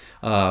 right?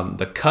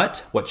 The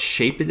cut, what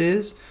shape it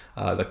is,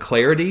 the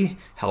clarity,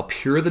 how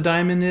pure the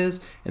diamond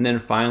is, and then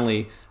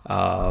finally,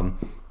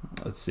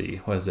 let's see,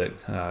 what is it?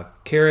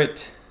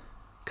 Carat,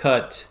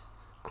 cut,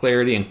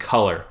 clarity, and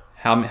color.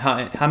 How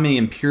many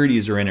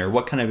impurities are in it, or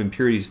what kind of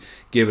impurities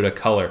give it a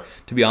color?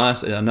 To be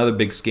honest, another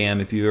big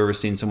scam, if you've ever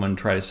seen someone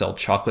try to sell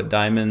chocolate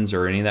diamonds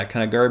or any of that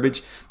kind of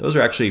garbage, those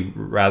are actually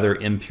rather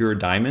impure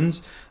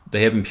diamonds.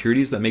 They have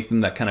impurities that make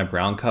them that kind of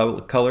brown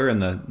color,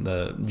 and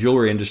the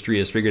jewelry industry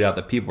has figured out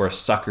that people are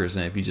suckers,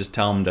 and if you just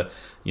tell them to,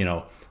 you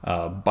know,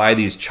 buy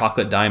these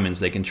chocolate diamonds,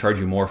 they can charge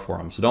you more for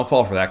them. So don't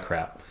fall for that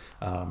crap.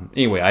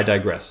 Anyway, I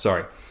digress,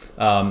 sorry.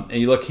 And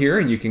you look here,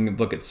 and you can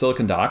look at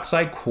silicon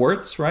dioxide,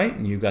 quartz, right?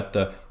 And you've got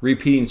the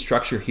repeating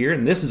structure here.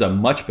 And this is a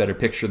much better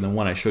picture than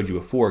one I showed you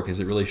before, because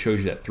it really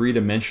shows you that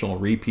three-dimensional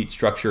repeat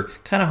structure.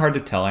 Kind of hard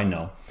to tell, I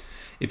know.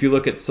 If you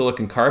look at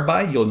silicon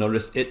carbide, you'll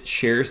notice it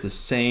shares the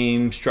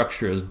same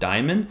structure as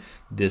diamond,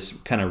 this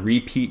kind of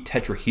repeat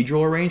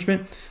tetrahedral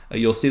arrangement.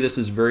 You'll see this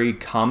is very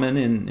common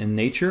in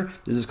nature.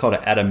 This is called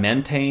an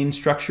adamantane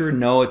structure.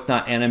 No, it's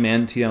not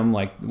adamantium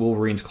like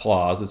Wolverine's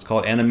claws. It's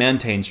called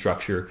adamantane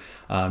structure,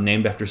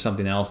 named after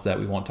something else that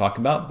we won't talk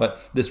about, but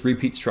this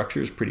repeat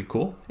structure is pretty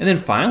cool. And then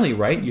finally,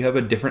 right, you have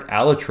a different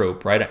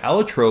allotrope, right? An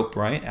allotrope,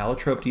 right?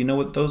 Allotrope, do you know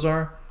what those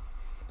are?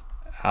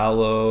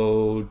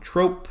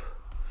 Allotrope.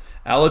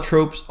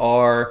 Allotropes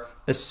are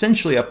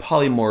essentially a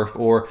polymorph,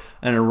 or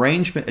an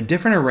arrangement, a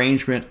different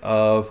arrangement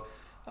of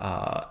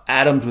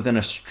atoms within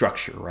a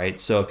structure, right?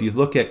 So if you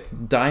look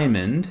at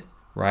diamond,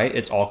 right,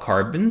 it's all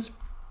carbons.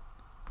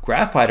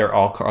 Graphite are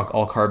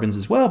all carbons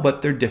as well,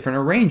 but they're different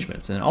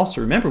arrangements. And also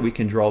remember, we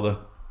can draw the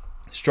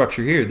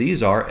structure here.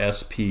 These are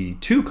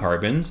sp2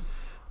 carbons,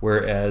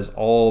 whereas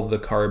all the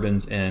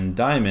carbons in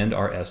diamond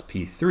are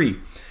sp3.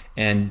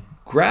 And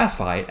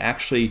graphite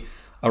actually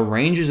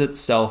arranges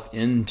itself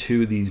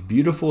into these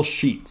beautiful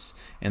sheets,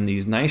 and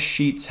these nice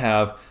sheets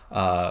have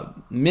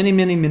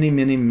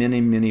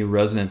many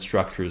resonance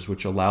structures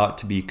which allow it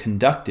to be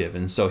conductive.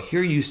 And so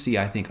here you see,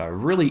 I think, a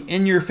really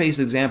in-your-face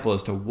example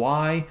as to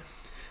why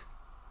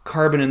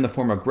carbon in the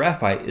form of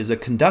graphite is a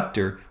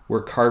conductor,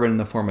 where carbon in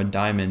the form of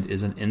diamond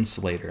is an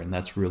insulator, and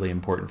that's really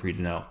important for you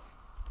to know.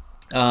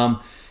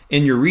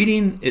 In your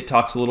reading, it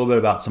talks a little bit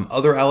about some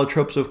other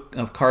allotropes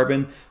of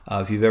carbon.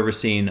 If you've ever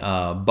seen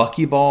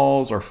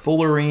buckyballs or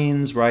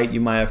fullerenes, right,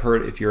 you might have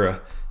heard, if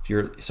you're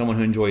someone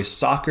who enjoys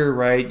soccer,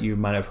 right, you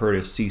might have heard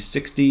of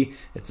C60.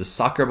 It's a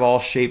soccer ball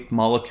shaped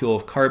molecule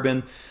of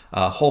carbon.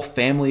 A whole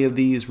family of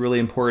these, really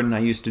important. I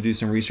used to do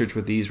some research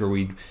with these where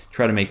we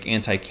try to make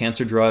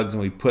anti-cancer drugs,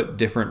 and we put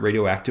different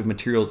radioactive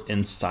materials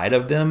inside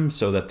of them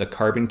so that the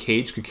carbon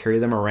cage could carry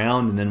them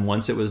around, and then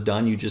once it was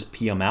done, you just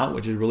pee them out,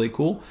 which is really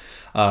cool.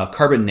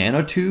 Carbon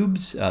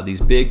nanotubes,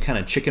 these big kind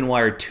of chicken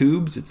wire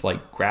tubes. It's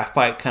like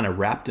graphite kind of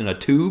wrapped in a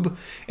tube.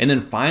 And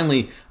then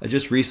finally,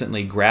 just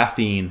recently,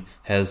 graphene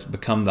has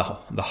become the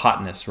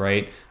hotness,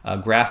 right?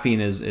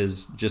 Graphene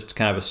is just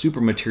kind of a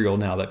super material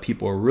now that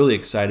people are really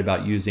excited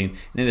about using.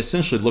 And it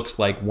essentially looks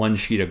like one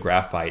sheet of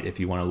graphite if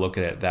you want to look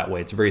at it that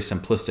way. It's a very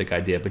simplistic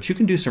idea, but you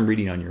can do some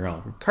reading on your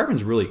own.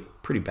 Carbon's really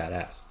pretty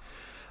badass.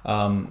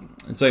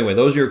 And so anyway,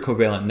 those are your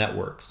covalent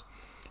networks.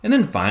 And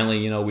then finally,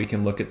 you know, we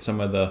can look at some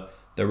of the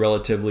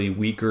relatively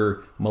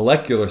weaker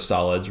molecular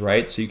solids,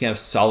 right? So you can have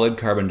solid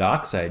carbon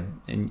dioxide,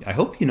 and I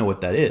hope you know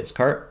what that is.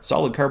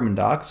 Solid carbon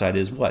dioxide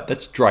is what?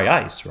 That's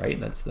dry ice, right?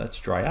 That's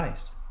dry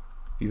ice.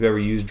 If you've ever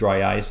used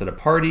dry ice at a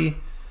party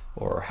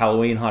or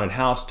Halloween haunted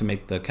house to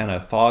make the kind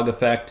of fog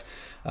effect,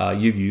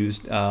 you've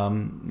used you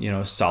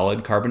know,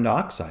 solid carbon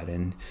dioxide.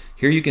 And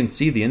here you can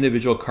see the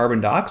individual carbon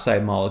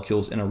dioxide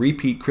molecules in a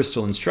repeat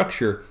crystalline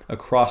structure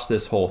across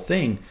this whole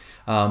thing.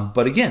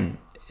 But again,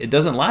 it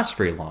doesn't last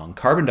very long.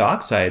 Carbon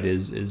dioxide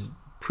is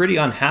pretty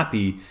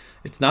unhappy.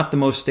 It's not the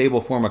most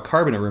stable form of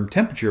carbon at room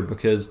temperature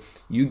because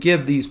you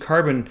give these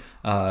carbon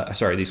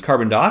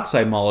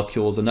dioxide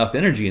molecules enough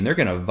energy and they're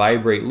going to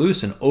vibrate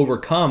loose and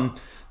overcome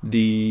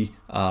the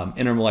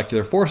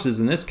intermolecular forces.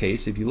 In this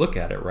case, if you look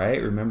at it,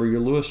 right? Remember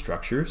your Lewis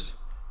structures.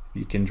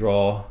 You can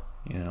draw,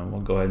 you know,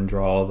 we'll go ahead and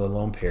draw the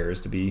lone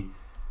pairs to be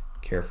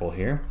careful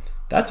here.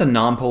 That's a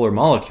nonpolar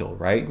molecule,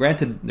 right?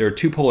 Granted, there are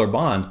two polar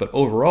bonds, but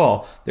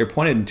overall, they're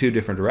pointed in two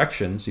different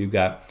directions. You've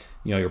got,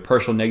 you know, your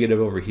partial negative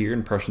over here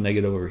and partial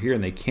negative over here,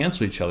 and they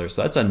cancel each other.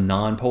 So that's a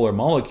nonpolar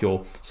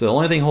molecule. So the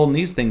only thing holding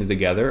these things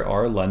together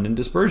are London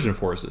dispersion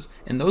forces,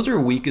 and those are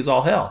weak as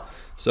all hell.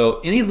 So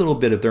any little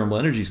bit of thermal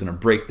energy is going to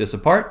break this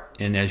apart.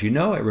 And as you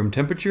know, at room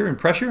temperature and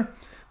pressure,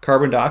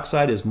 carbon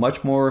dioxide is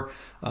much more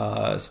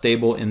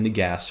stable in the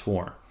gas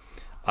form.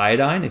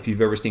 Iodine, if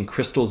you've ever seen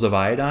crystals of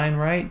iodine,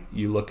 right?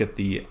 You look at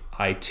the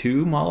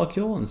I2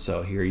 molecule, and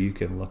so here you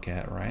can look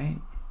at, right,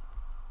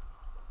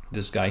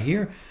 this guy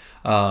here.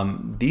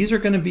 These are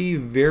going to be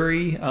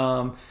very,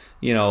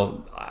 you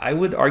know, I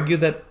would argue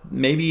that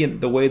maybe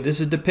the way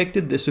this is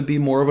depicted, this would be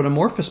more of an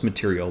amorphous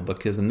material,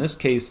 because in this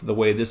case, the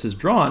way this is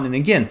drawn, and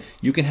again,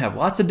 you can have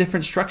lots of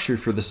different structures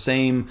for the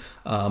same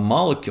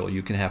molecule.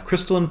 You can have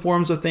crystalline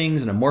forms of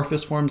things and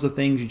amorphous forms of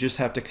things. You just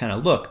have to kind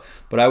of look.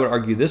 But I would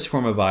argue this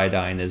form of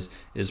iodine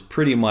is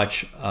pretty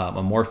much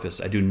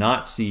amorphous. I do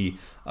not see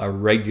a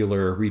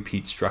regular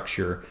repeat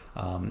structure.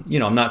 You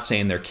know, I'm not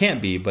saying there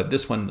can't be, but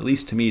this one, at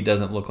least to me,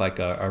 doesn't look like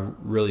a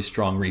really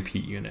strong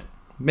repeat unit.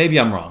 Maybe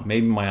I'm wrong.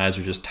 Maybe my eyes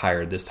are just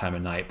tired this time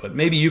of night, but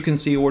maybe you can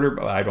see order,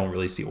 but I don't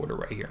really see order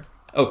right here.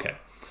 Okay.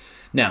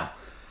 Now,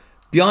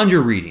 beyond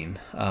your reading,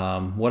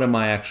 what am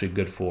I actually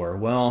good for?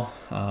 Well,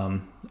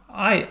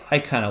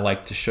 I kind of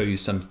like to show you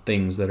some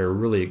things that are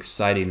really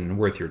exciting and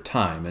worth your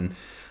time.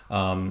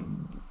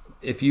 And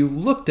if you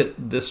looked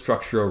at this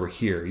structure over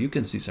here, you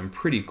can see some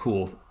pretty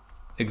cool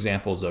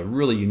examples of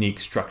really unique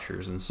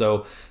structures. And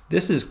so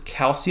this is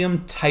calcium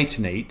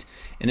titanate,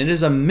 and it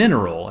is a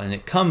mineral, and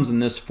it comes in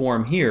this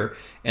form here,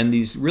 and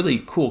these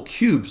really cool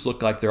cubes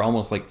look like they're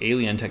almost like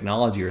alien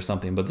technology or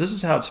something, but this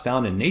is how it's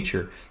found in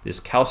nature, this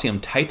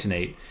calcium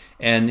titanate.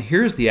 And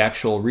here's the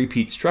actual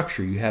repeat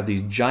structure. You have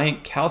these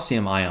giant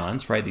calcium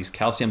ions, right, these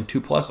calcium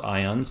 2+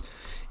 ions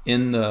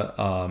in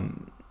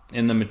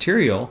the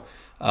material,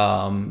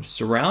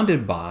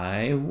 surrounded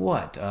by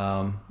what?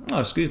 Oh,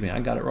 excuse me, I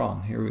got it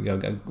wrong. Here we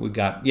go. We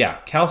got, yeah,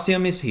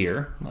 calcium is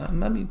here.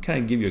 Let me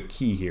kind of give you a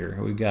key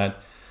here. We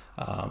got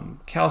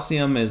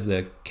calcium is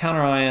the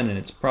counter ion, and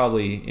it's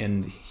probably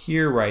in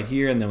here, right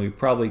here, and then we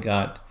probably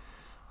got,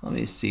 let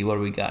me see, what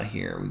do we got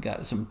here? We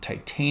got some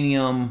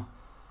titanium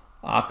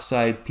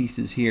oxide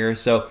pieces here.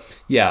 So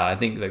yeah, I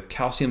think the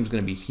calcium is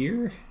going to be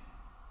here.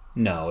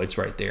 No, it's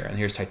right there, and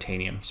here's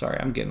titanium. Sorry,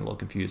 I'm getting a little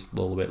confused,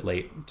 a little bit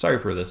late. Sorry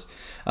for this.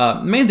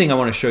 The main thing I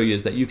want to show you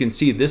is that you can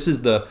see this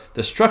is the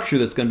structure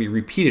that's going to be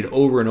repeated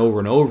over and over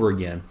and over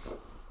again,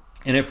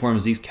 and it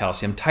forms these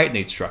calcium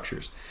titanate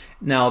structures.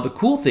 Now, the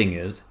cool thing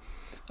is,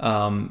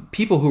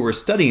 people who were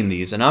studying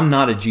these, and I'm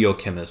not a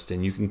geochemist,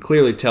 and you can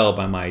clearly tell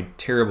by my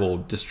terrible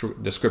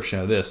description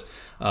of this,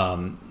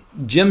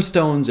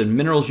 gemstones and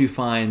minerals you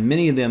find,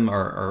 many of them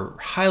are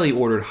highly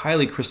ordered,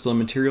 highly crystalline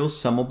materials.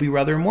 Some will be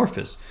rather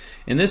amorphous.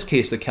 In this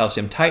case, the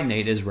calcium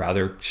titanate is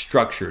rather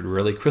structured,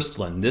 really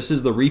crystalline. This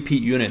is the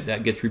repeat unit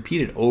that gets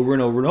repeated over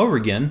and over and over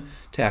again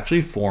to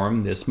actually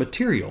form this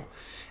material.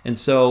 And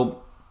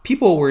so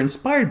people were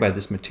inspired by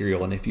this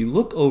material. And if you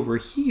look over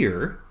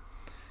here,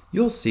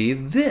 you'll see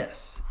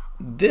this.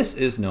 This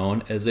is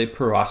known as a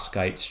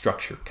perovskite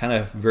structure, kind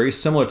of very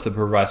similar to the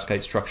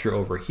perovskite structure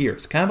over here.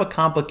 It's kind of a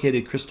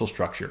complicated crystal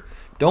structure.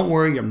 Don't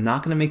worry, I'm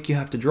not going to make you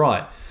have to draw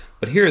it.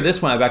 But here,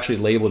 this one, I've actually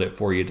labeled it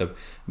for you to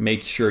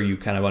make sure you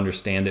kind of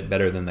understand it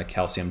better than the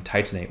calcium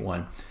titanate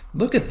one.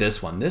 Look at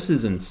this one. This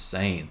is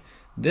insane.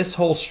 This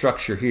whole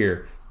structure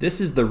here, This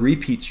is the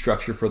repeat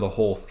structure for the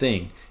whole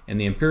thing, and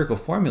the empirical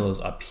formula is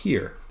up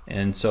here.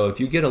 And so if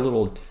you get a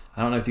little,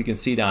 I don't know if you can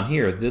see down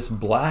here, this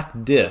black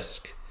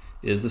disc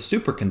is the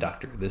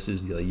superconductor. This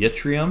is the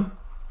yttrium,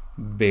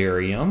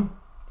 barium,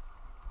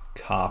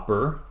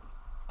 copper,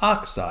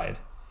 oxide.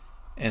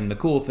 And the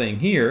cool thing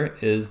here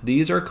is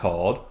these are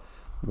called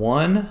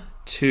 1,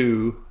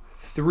 2,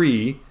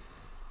 3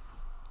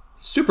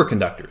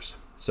 superconductors.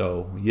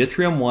 So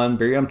yttrium 1,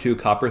 barium 2,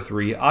 copper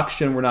 3.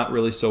 Oxygen we're not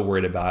really so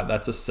worried about.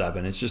 That's a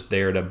 7. It's just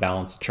there to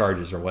balance the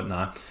charges or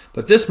whatnot.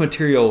 But this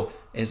material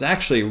is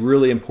actually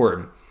really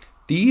important.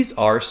 These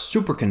are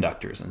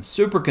superconductors, and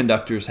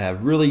superconductors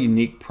have really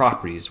unique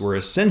properties where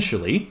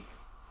essentially,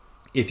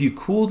 if you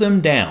cool them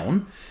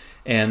down,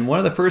 and one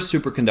of the first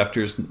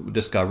superconductors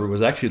discovered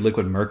was actually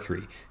liquid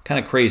mercury.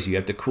 Kind of crazy. You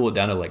have to cool it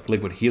down to like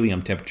liquid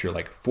helium temperature,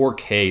 like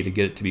 4K, to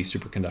get it to be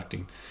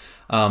superconducting.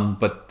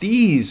 But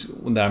these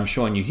that I'm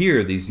showing you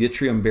here, these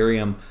yttrium,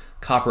 barium,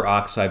 copper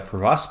oxide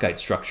perovskite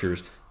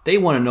structures, they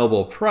won a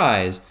Nobel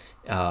Prize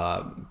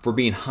for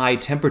being high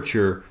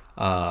temperature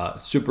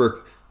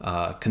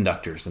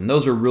superconductors, and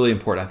those are really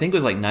important. I think it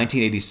was like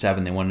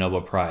 1987 they won a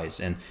Nobel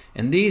Prize, and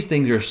these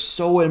things are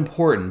so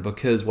important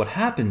because what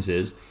happens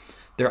is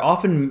they're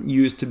often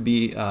used to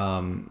be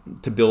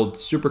to build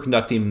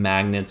superconducting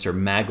magnets or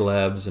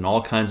maglevs and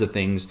all kinds of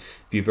things.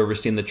 If you've ever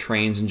seen the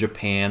trains in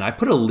Japan, I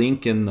put a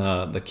link in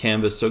the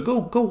Canvas, so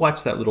go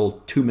watch that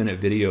little 2-minute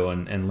video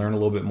and learn a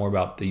little bit more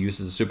about the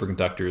uses of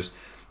superconductors.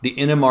 The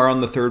NMR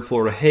on the 3rd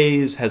floor of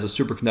Hayes has a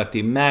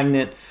superconducting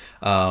magnet.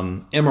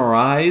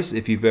 MRIs,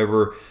 if you've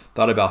ever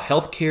thought about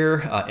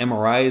healthcare,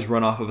 MRIs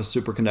run off of a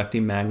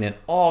superconducting magnet.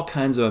 All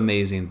kinds of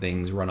amazing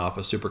things run off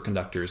of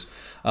superconductors.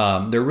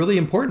 They're really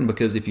important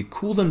because if you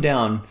cool them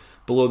down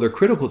below their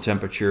critical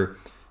temperature,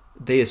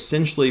 they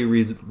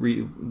essentially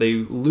they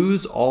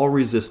lose all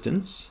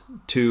resistance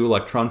to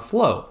electron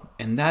flow,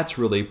 and that's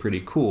really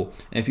pretty cool.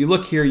 And if you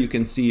look here, you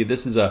can see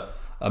this is a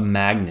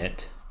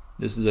magnet.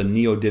 This is a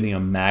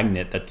neodymium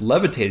magnet that's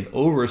levitated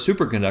over a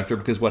superconductor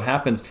because what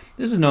happens,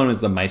 this is known as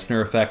the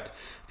Meissner effect.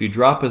 If you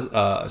drop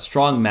a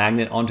strong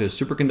magnet onto a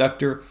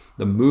superconductor,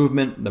 the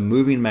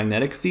moving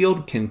magnetic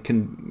field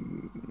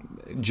can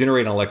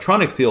generate an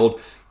electronic field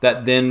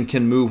that then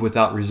can move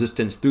without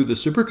resistance through the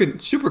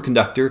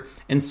superconductor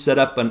and set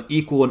up an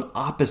equal and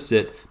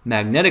opposite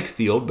magnetic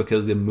field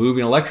because the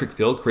moving electric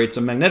field creates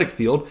a magnetic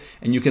field,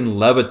 and you can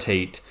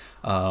levitate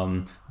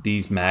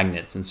these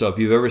magnets. And so if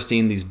you've ever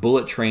seen these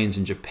bullet trains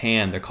in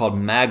Japan, they're called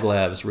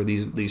maglevs, where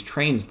these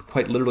trains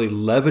quite literally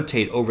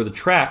levitate over the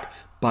track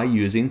by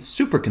using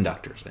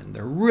superconductors. And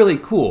they're really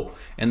cool,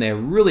 and they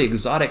have really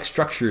exotic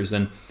structures.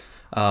 And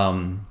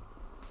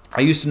I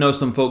used to know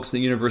some folks at the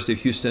University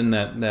of Houston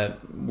that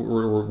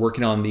were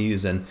working on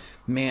these, and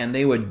man,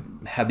 they would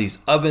have these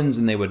ovens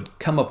and they would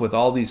come up with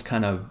all these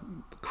kind of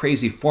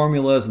crazy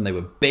formulas, and they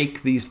would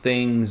bake these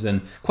things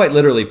and quite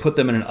literally put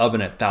them in an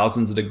oven at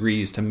thousands of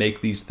degrees to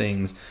make these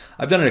things.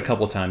 I've done it a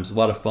couple times. It's a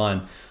lot of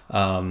fun.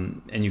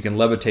 And you can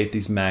levitate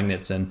these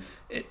magnets, and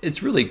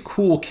it's really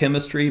cool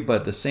chemistry, but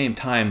at the same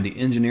time, the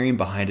engineering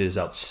behind it is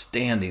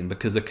outstanding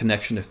because the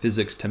connection to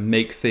physics to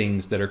make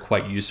things that are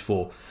quite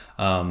useful.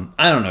 I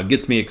don't know, it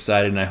gets me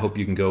excited, and I hope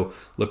you can go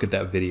look at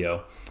that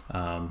video.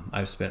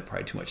 I've spent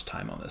probably too much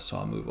time on this, so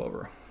I'll move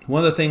over.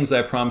 One of the things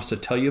I promised to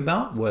tell you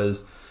about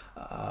was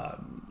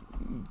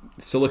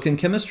silicon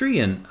chemistry,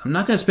 and I'm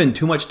not going to spend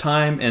too much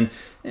time. And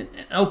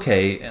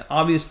okay,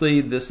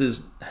 obviously this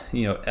is,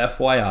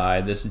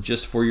 FYI, this is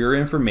just for your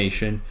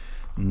information,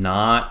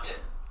 not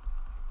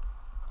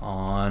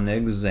on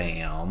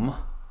exam.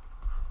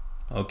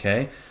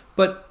 Okay,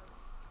 but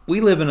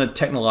we live in a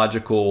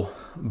technological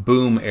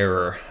boom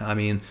era. I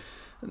mean,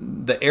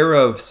 the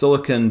era of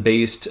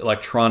silicon-based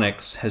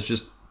electronics has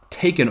just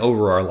taken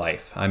over our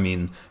life. I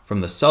mean,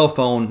 from the cell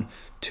phone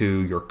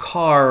to your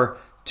car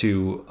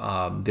to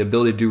the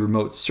ability to do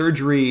remote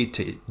surgery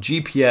to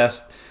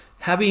GPS,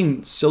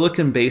 having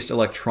silicon-based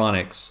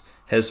electronics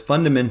has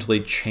fundamentally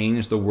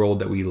changed the world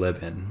that we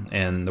live in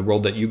and the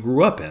world that you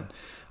grew up in.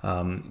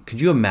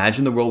 Could you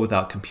imagine the world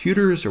without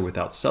computers or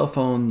without cell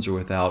phones or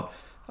without,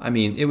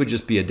 it would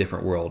just be a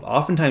different world.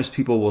 Oftentimes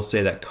people will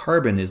say that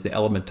carbon is the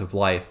element of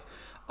life.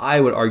 I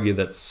would argue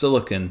that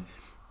silicon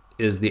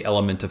is the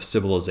element of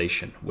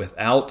civilization.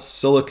 Without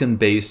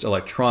silicon-based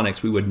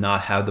electronics, we would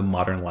not have the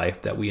modern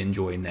life that we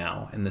enjoy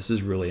now, and this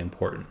is really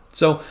important.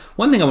 So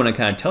one thing I want to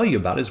kind of tell you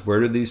about is, where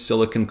do these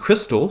silicon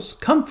crystals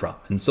come from?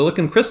 And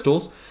silicon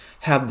crystals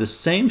have the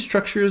same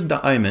structure as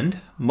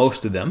diamond,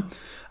 most of them,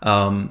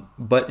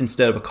 but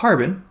instead of a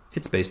carbon,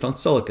 it's based on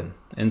silicon.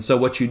 And so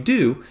what you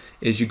do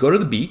is you go to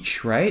the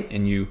beach, right,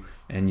 and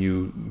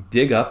you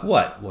dig up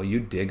what? Well,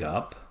 you dig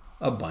up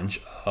a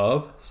bunch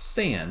of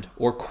sand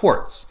or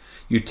quartz.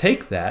 You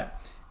take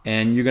that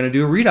and you're going to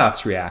do a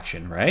redox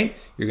reaction, right?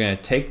 You're going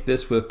to take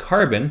this with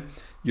carbon,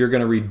 you're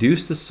going to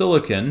reduce the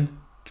silicon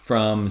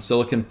from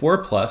silicon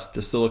 4+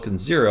 to silicon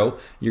 0.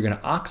 You're going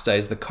to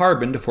oxidize the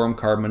carbon to form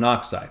carbon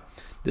monoxide.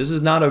 This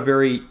is not a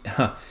very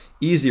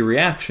easy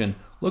reaction.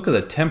 Look at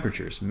the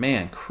temperatures,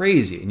 man,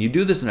 crazy. And you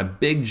do this in a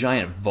big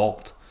giant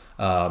vault.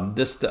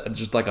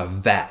 just like a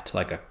vat,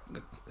 like a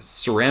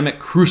ceramic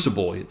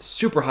crucible, it's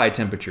super high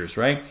temperatures,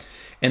 right?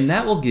 And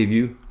that will give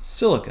you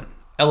silicon,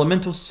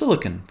 elemental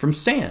silicon from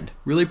sand.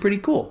 Really pretty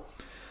cool,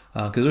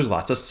 because there's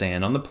lots of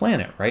sand on the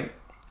planet, right?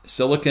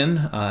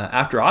 Silicon,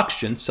 after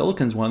oxygen,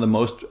 silicon is one of the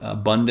most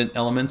abundant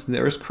elements in the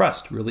Earth's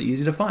crust, really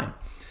easy to find.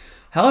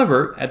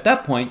 However, at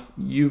that point,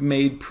 you've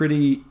made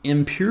pretty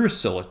impure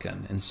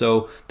silicon, and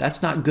so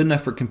that's not good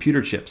enough for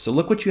computer chips. So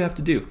look what you have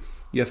to do.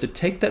 You have to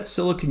take that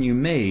silicon you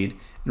made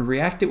and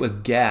react it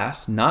with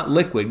gas, not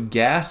liquid,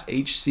 gas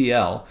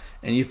HCl,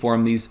 and you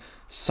form these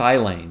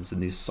silanes.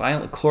 And these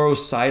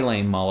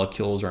chlorosilane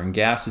molecules are in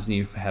gases, and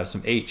you have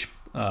some H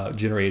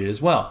generated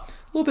as well.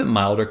 A little bit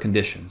milder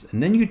conditions.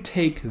 And then you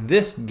take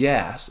this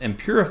gas and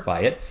purify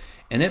it,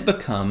 and it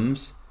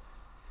becomes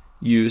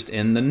used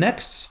in the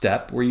next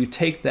step, where you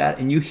take that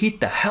and you heat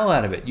the hell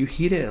out of it. You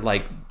heat it at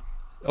like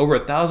over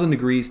 1,000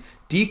 degrees,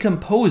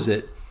 decompose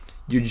it,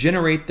 you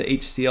generate the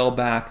HCl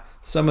back,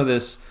 some of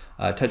this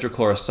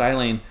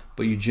tetrachlorosilane,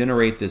 but you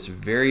generate this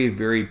very,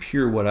 very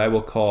pure, what I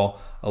will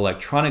call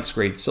electronics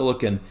grade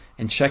silicon.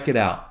 And check it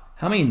out.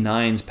 How many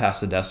nines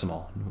past the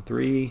decimal?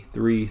 3,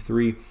 3,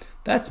 3.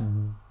 That's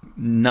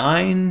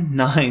 9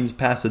 nines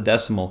past the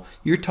decimal.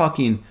 You're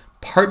talking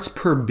parts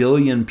per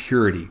billion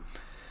purity.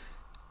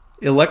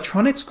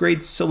 Electronics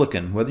grade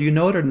silicon, whether you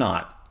know it or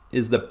not,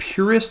 is the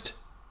purest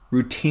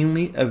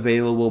routinely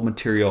available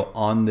material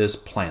on this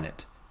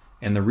planet.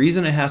 And the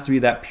reason it has to be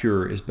that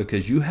pure is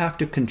because you have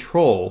to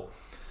control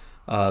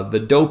the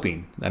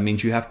doping. That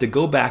means you have to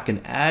go back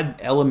and add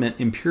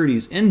element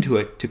impurities into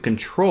it to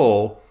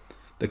control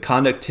the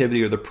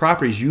conductivity or the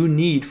properties you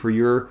need for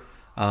your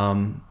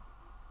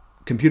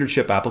computer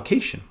chip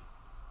application.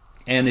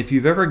 And if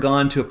you've ever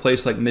gone to a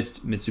place like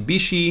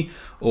Mitsubishi,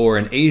 or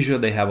in Asia,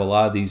 they have a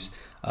lot of these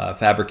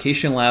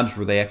fabrication labs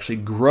where they actually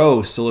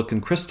grow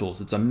silicon crystals.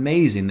 It's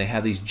amazing. They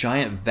have these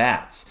giant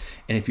vats.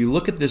 And if you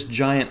look at this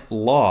giant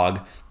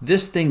log,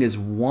 this thing is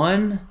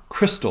one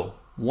crystal,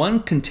 one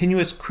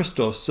continuous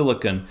crystal of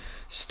silicon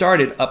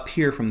started up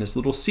here from this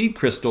little seed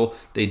crystal.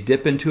 They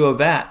dip into a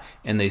vat,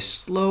 and they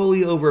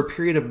slowly, over a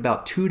period of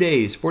about 2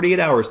 days, 48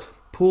 hours,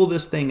 pull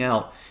this thing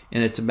out.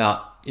 And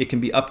it can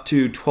be up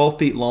to 12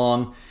 feet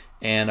long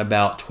and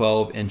about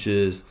 12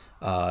 inches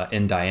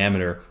in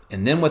diameter.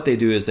 And then what they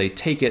do is they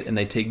take it and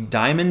they take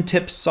diamond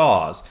tip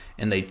saws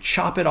and they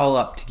chop it all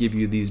up to give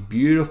you these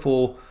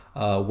beautiful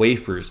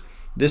wafers.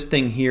 This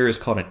thing here is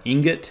called an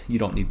ingot. You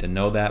don't need to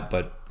know that,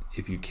 but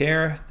if you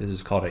care, this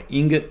is called an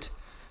ingot,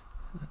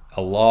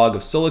 a log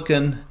of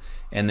silicon,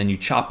 and then you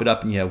chop it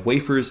up and you have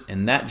wafers.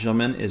 And that,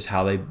 gentlemen, is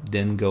how they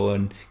then go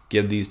and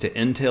give these to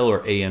Intel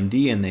or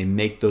AMD, and they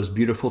make those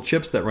beautiful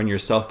chips that run your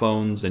cell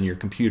phones and your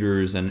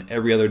computers and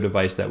every other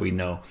device that we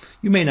know.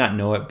 You may not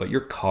know it, but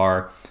your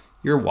car,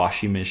 your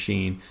washing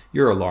machine,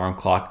 your alarm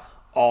clock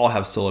all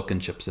have silicon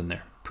chips in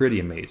there. Pretty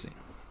amazing.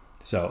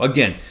 So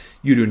again,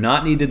 you do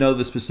not need to know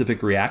the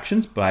specific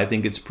reactions, but I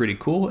think it's pretty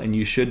cool, and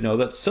you should know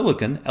that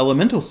silicon,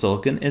 elemental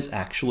silicon, is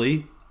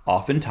actually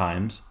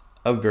oftentimes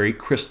a very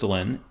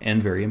crystalline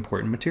and very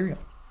important material.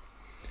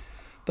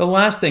 The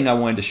last thing I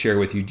wanted to share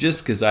with you, just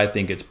because I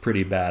think it's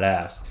pretty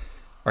badass,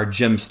 are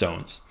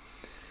gemstones.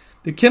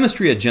 The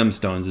chemistry of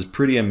gemstones is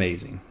pretty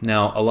amazing.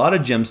 Now, a lot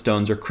of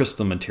gemstones are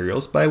crystal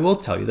materials, but I will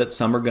tell you that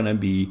some are going to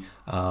be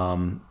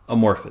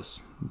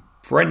amorphous.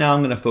 For right now,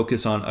 I'm going to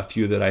focus on a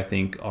few that I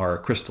think are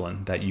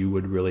crystalline that you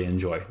would really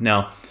enjoy.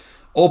 Now,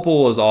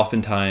 opal is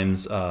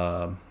oftentimes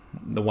the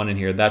one in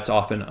here. That's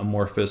often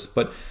amorphous,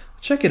 but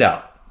check it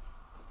out.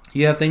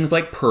 You have things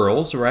like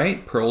pearls,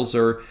 right? Pearls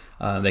are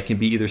they can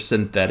be either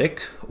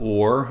synthetic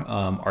or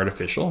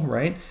artificial,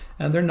 right?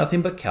 And they're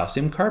nothing but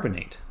calcium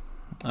carbonate.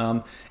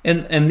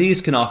 And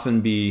these can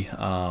often be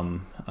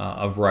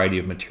a variety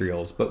of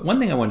materials. But one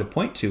thing I wanted to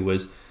point to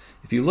was,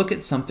 if you look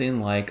at something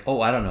like,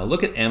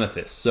 look at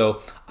amethyst.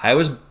 So I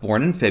was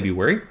born in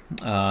February,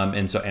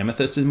 and so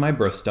amethyst is my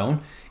birthstone.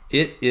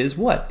 It is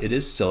what? It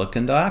is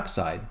silicon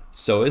dioxide.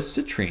 So is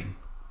citrine.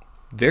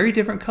 Very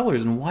different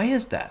colors. And why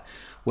is that?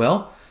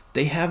 Well,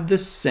 they have the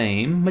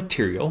same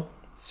material,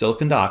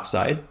 silicon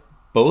dioxide,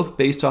 both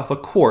based off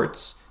of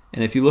quartz.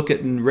 And if you look at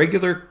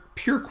regular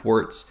pure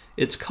quartz,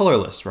 it's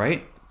colorless,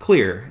 right?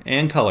 Clear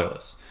and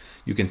colorless.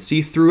 You can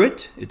see through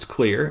it, it's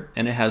clear,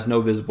 and it has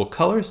no visible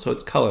color, so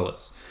it's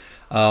colorless.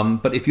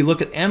 But if you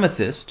look at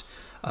amethyst,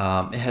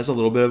 it has a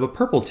little bit of a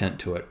purple tint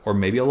to it, or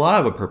maybe a lot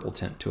of a purple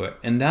tint to it.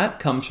 And that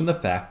comes from the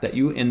fact that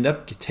you end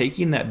up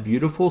taking that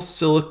beautiful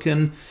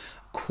silicon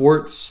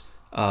quartz,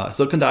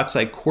 silicon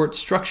dioxide quartz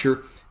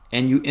structure,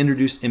 and you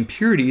introduce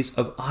impurities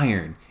of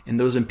iron. And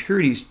those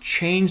impurities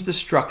change the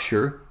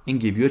structure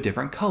and give you a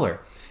different color.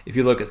 If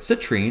you look at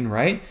citrine,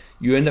 right,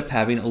 you end up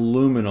having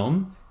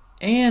aluminum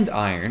and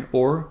iron,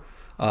 or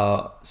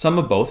some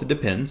of both, it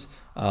depends,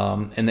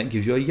 and that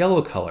gives you a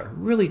yellow color.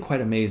 Really quite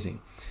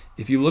amazing.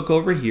 If you look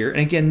over here, and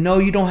again, no,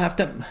 you don't have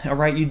to, all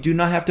right, you do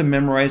not have to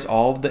memorize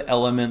all of the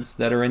elements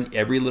that are in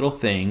every little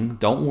thing.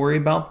 Don't worry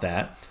about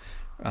that.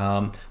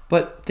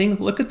 But things,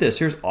 look at this.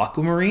 Here's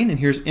aquamarine and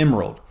here's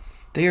emerald.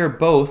 They are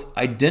both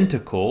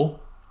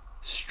identical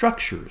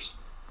structures.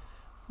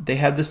 they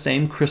have the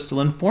same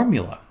crystalline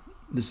formula,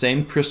 the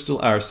same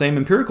same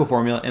empirical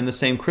formula and the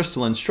same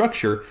crystalline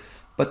structure,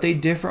 but they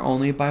differ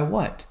only by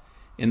what?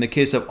 In the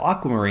case of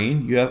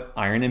aquamarine, you have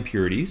iron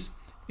impurities.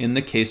 In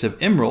the case of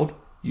emerald,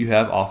 you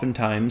have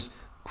oftentimes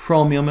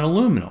chromium and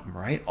aluminum,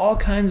 right? All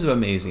kinds of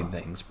amazing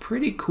things.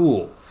 Pretty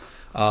cool.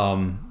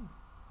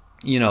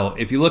 You know,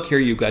 if you look here,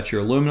 you've got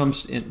your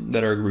aluminums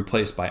that are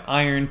replaced by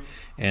iron,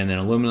 and then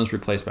aluminum is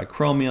replaced by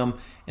chromium.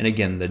 And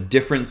again, the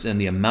difference in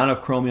the amount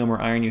of chromium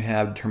or iron you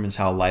have determines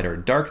how light or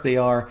dark they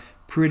are.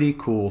 Pretty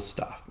cool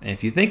stuff. And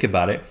if you think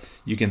about it,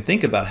 you can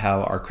think about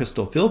how our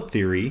crystal field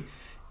theory,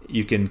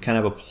 you can kind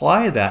of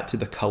apply that to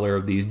the color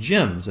of these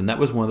gems. And that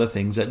was one of the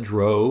things that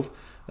drove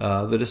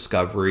the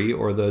discovery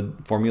or the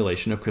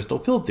formulation of crystal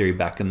field theory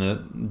back in the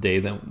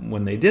day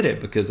when they did it,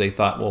 because they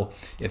thought, well,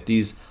 if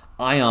these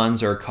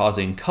ions are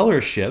causing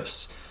color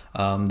shifts,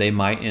 they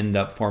might end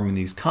up forming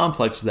these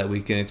complexes that we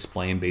can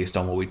explain based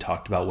on what we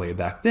talked about way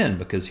back then,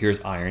 because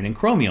here's iron and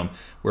chromium.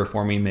 We're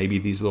forming maybe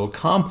these little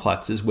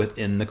complexes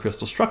within the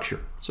crystal structure.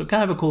 So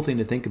kind of a cool thing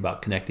to think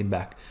about, connecting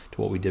back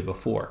to what we did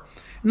before.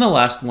 And the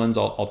last ones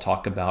I'll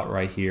talk about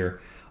right here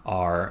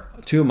are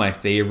two of my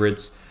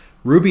favorites.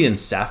 Ruby and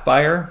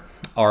sapphire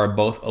are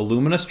both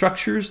alumina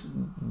structures.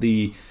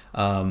 The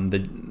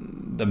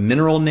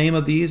mineral name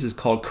of these is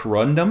called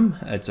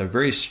corundum. It's a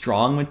very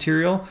strong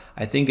material.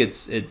 I think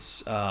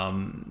it's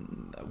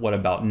what,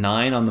 about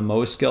 9 on the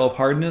Mohs scale of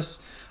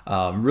hardness.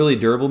 Really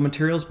durable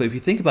materials. But if you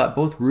think about,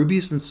 both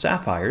rubies and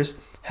sapphires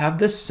have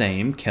the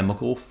same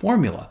chemical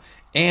formula,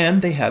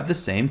 and they have the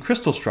same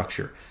crystal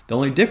structure. The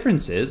only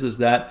difference is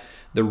that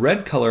the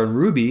red color in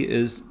ruby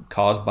is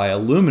caused by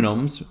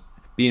aluminums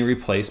being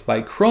replaced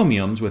by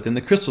chromiums within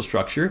the crystal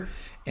structure,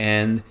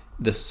 and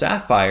the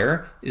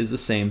sapphire is the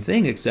same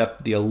thing,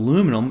 except the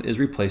aluminum is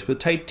replaced with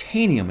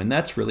titanium, and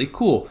that's really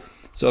cool.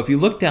 So if you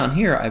look down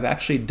here, I've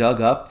actually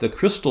dug up the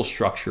crystal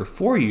structure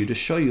for you to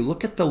show you.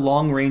 Look at the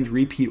long-range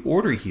repeat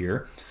order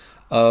here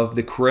of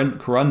the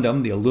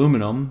corundum, the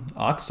aluminum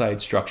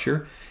oxide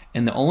structure,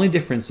 and the only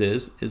difference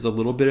is a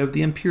little bit of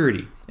the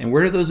impurity. And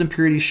where do those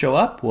impurities show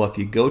up? Well, if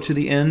you go to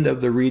the end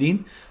of the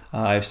reading,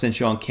 I've sent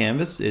you on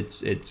Canvas,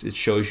 it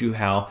shows you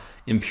how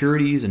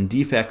impurities and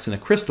defects in a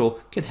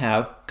crystal can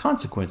have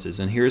consequences.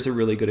 And here's a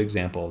really good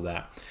example of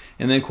that.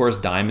 And then, of course,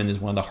 diamond is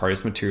one of the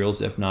hardest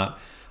materials, if not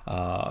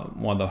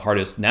one of the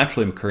hardest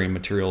naturally occurring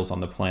materials on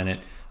the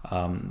planet.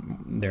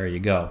 There you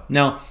go.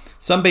 Now,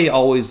 somebody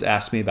always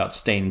asks me about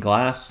stained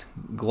glass.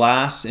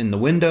 Glass in the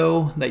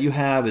window that you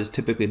have is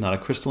typically not a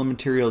crystalline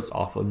material. It's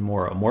often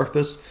more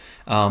amorphous.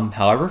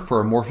 However, for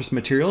amorphous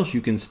materials,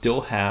 you can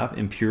still have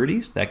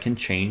impurities that can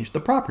change the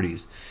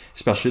properties,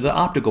 especially the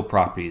optical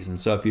properties. And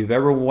so if you've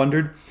ever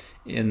wondered,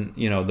 in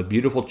the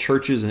beautiful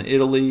churches in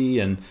Italy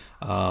and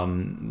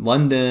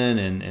London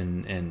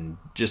and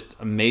just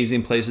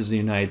amazing places in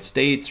the United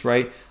States,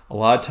 right? A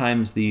lot of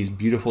times these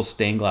beautiful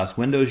stained glass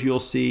windows you'll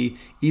see,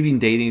 even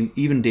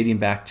dating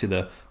back to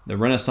the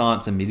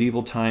Renaissance and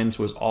medieval times,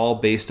 was all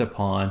based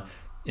upon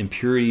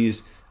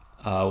impurities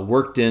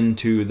worked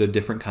into the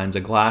different kinds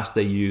of glass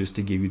they use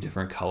to give you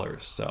different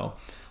colors. So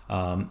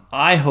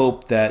I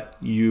hope that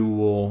you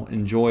will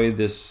enjoy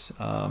this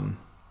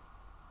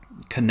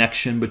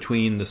connection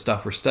between the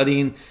stuff we're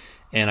studying,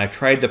 and I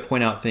tried to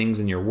point out things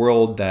in your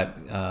world that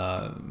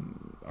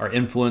are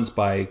influenced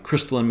by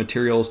crystalline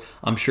materials.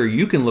 I'm sure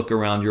you can look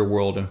around your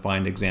world and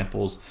find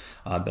examples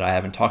that I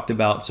haven't talked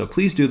about. So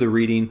please do the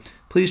reading.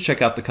 Please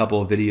check out the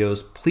couple of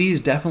videos. Please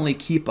definitely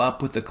keep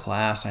up with the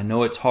class. I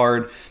know it's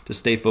hard to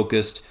stay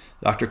focused.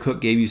 Dr.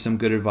 Cook gave you some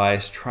good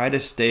advice. Try to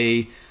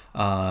stay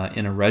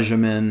in a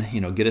regimen,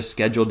 get a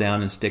schedule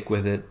down and stick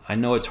with it. I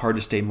know it's hard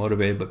to stay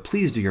motivated, but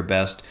please do your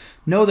best.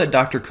 Know that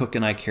Dr. Cook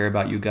and I care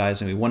about you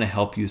guys, and we want to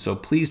help you. So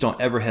please don't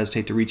ever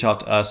hesitate to reach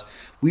out to us.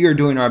 We are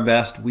doing our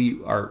best.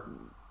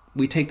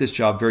 We take this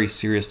job very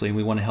seriously, and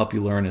we want to help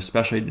you learn,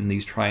 especially in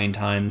these trying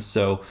times.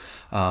 So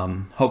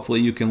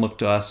hopefully you can look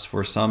to us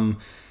for some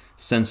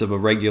sense of a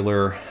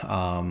regular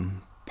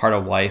part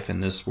of life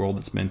in this world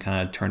that's been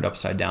kind of turned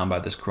upside down by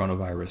this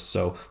coronavirus.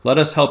 So let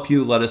us help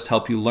you. Let us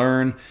help you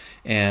learn.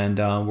 And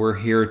we're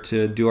here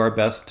to do our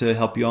best to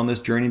help you on this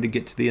journey to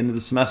get to the end of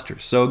the semester.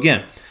 So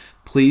again,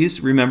 please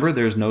remember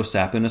there's no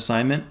sapling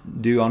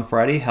assignment due on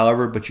Friday.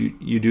 However, but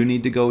you do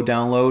need to go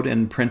download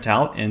and print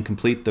out and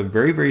complete the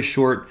very, very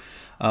short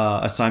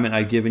assignment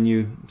I've given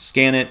you.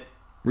 Scan it,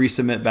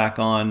 resubmit back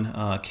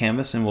on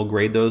Canvas, and we'll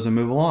grade those and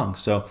move along.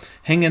 So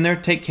hang in there,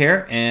 take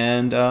care.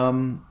 And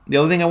the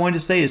other thing I wanted to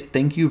say is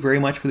thank you very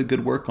much for the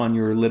good work on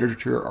your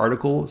literature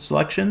article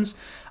selections.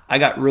 I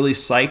got really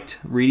psyched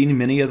reading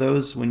many of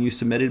those when you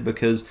submitted,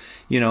 because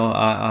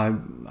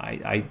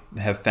I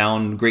have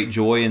found great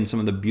joy in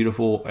some of the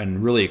beautiful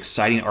and really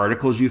exciting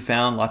articles you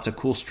found. Lots of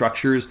cool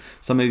structures.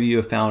 Some of you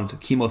have found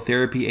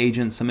chemotherapy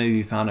agents. Some of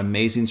you found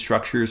amazing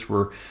structures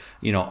for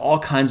all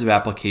kinds of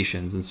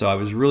applications. And so I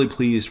was really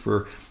pleased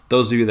for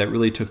those of you that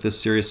really took this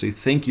seriously,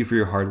 thank you for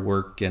your hard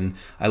work, and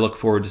I look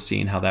forward to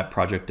seeing how that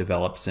project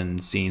develops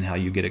and seeing how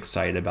you get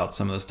excited about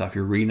some of the stuff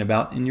you're reading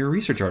about in your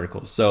research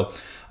articles. So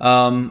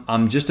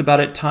I'm just about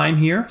at time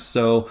here,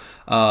 so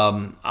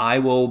I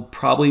will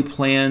probably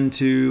plan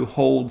to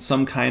hold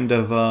some kind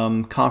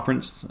of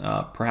conference,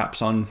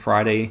 perhaps on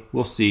Friday.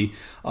 We'll see.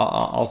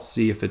 I'll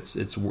see if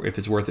it's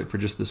worth it for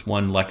just this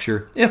one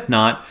lecture. If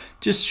not,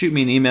 just shoot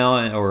me an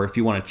email, or if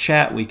you want to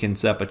chat, we can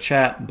set up a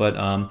chat. But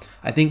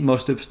I think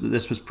most of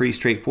this was pretty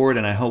straightforward,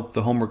 and I hope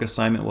the homework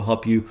assignment will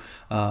help you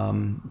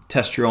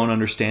test your own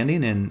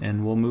understanding,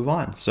 and we'll move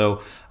on.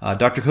 So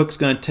Dr. Cook's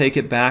going to take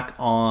it back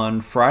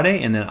on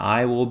Friday, and then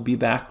I will be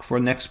back for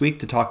next week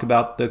to talk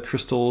about the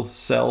crystal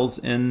cells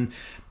in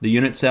the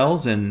unit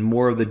cells and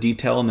more of the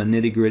detail and the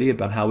nitty-gritty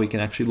about how we can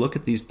actually look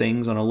at these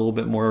things on a little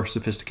bit more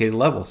sophisticated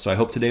level. So I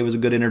hope today was a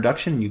good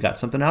introduction and you got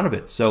something out of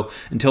it. So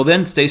until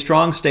then, stay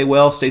strong, stay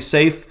well, stay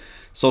safe.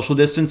 Social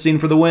distancing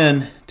for the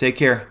win. Take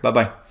care.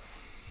 Bye-bye.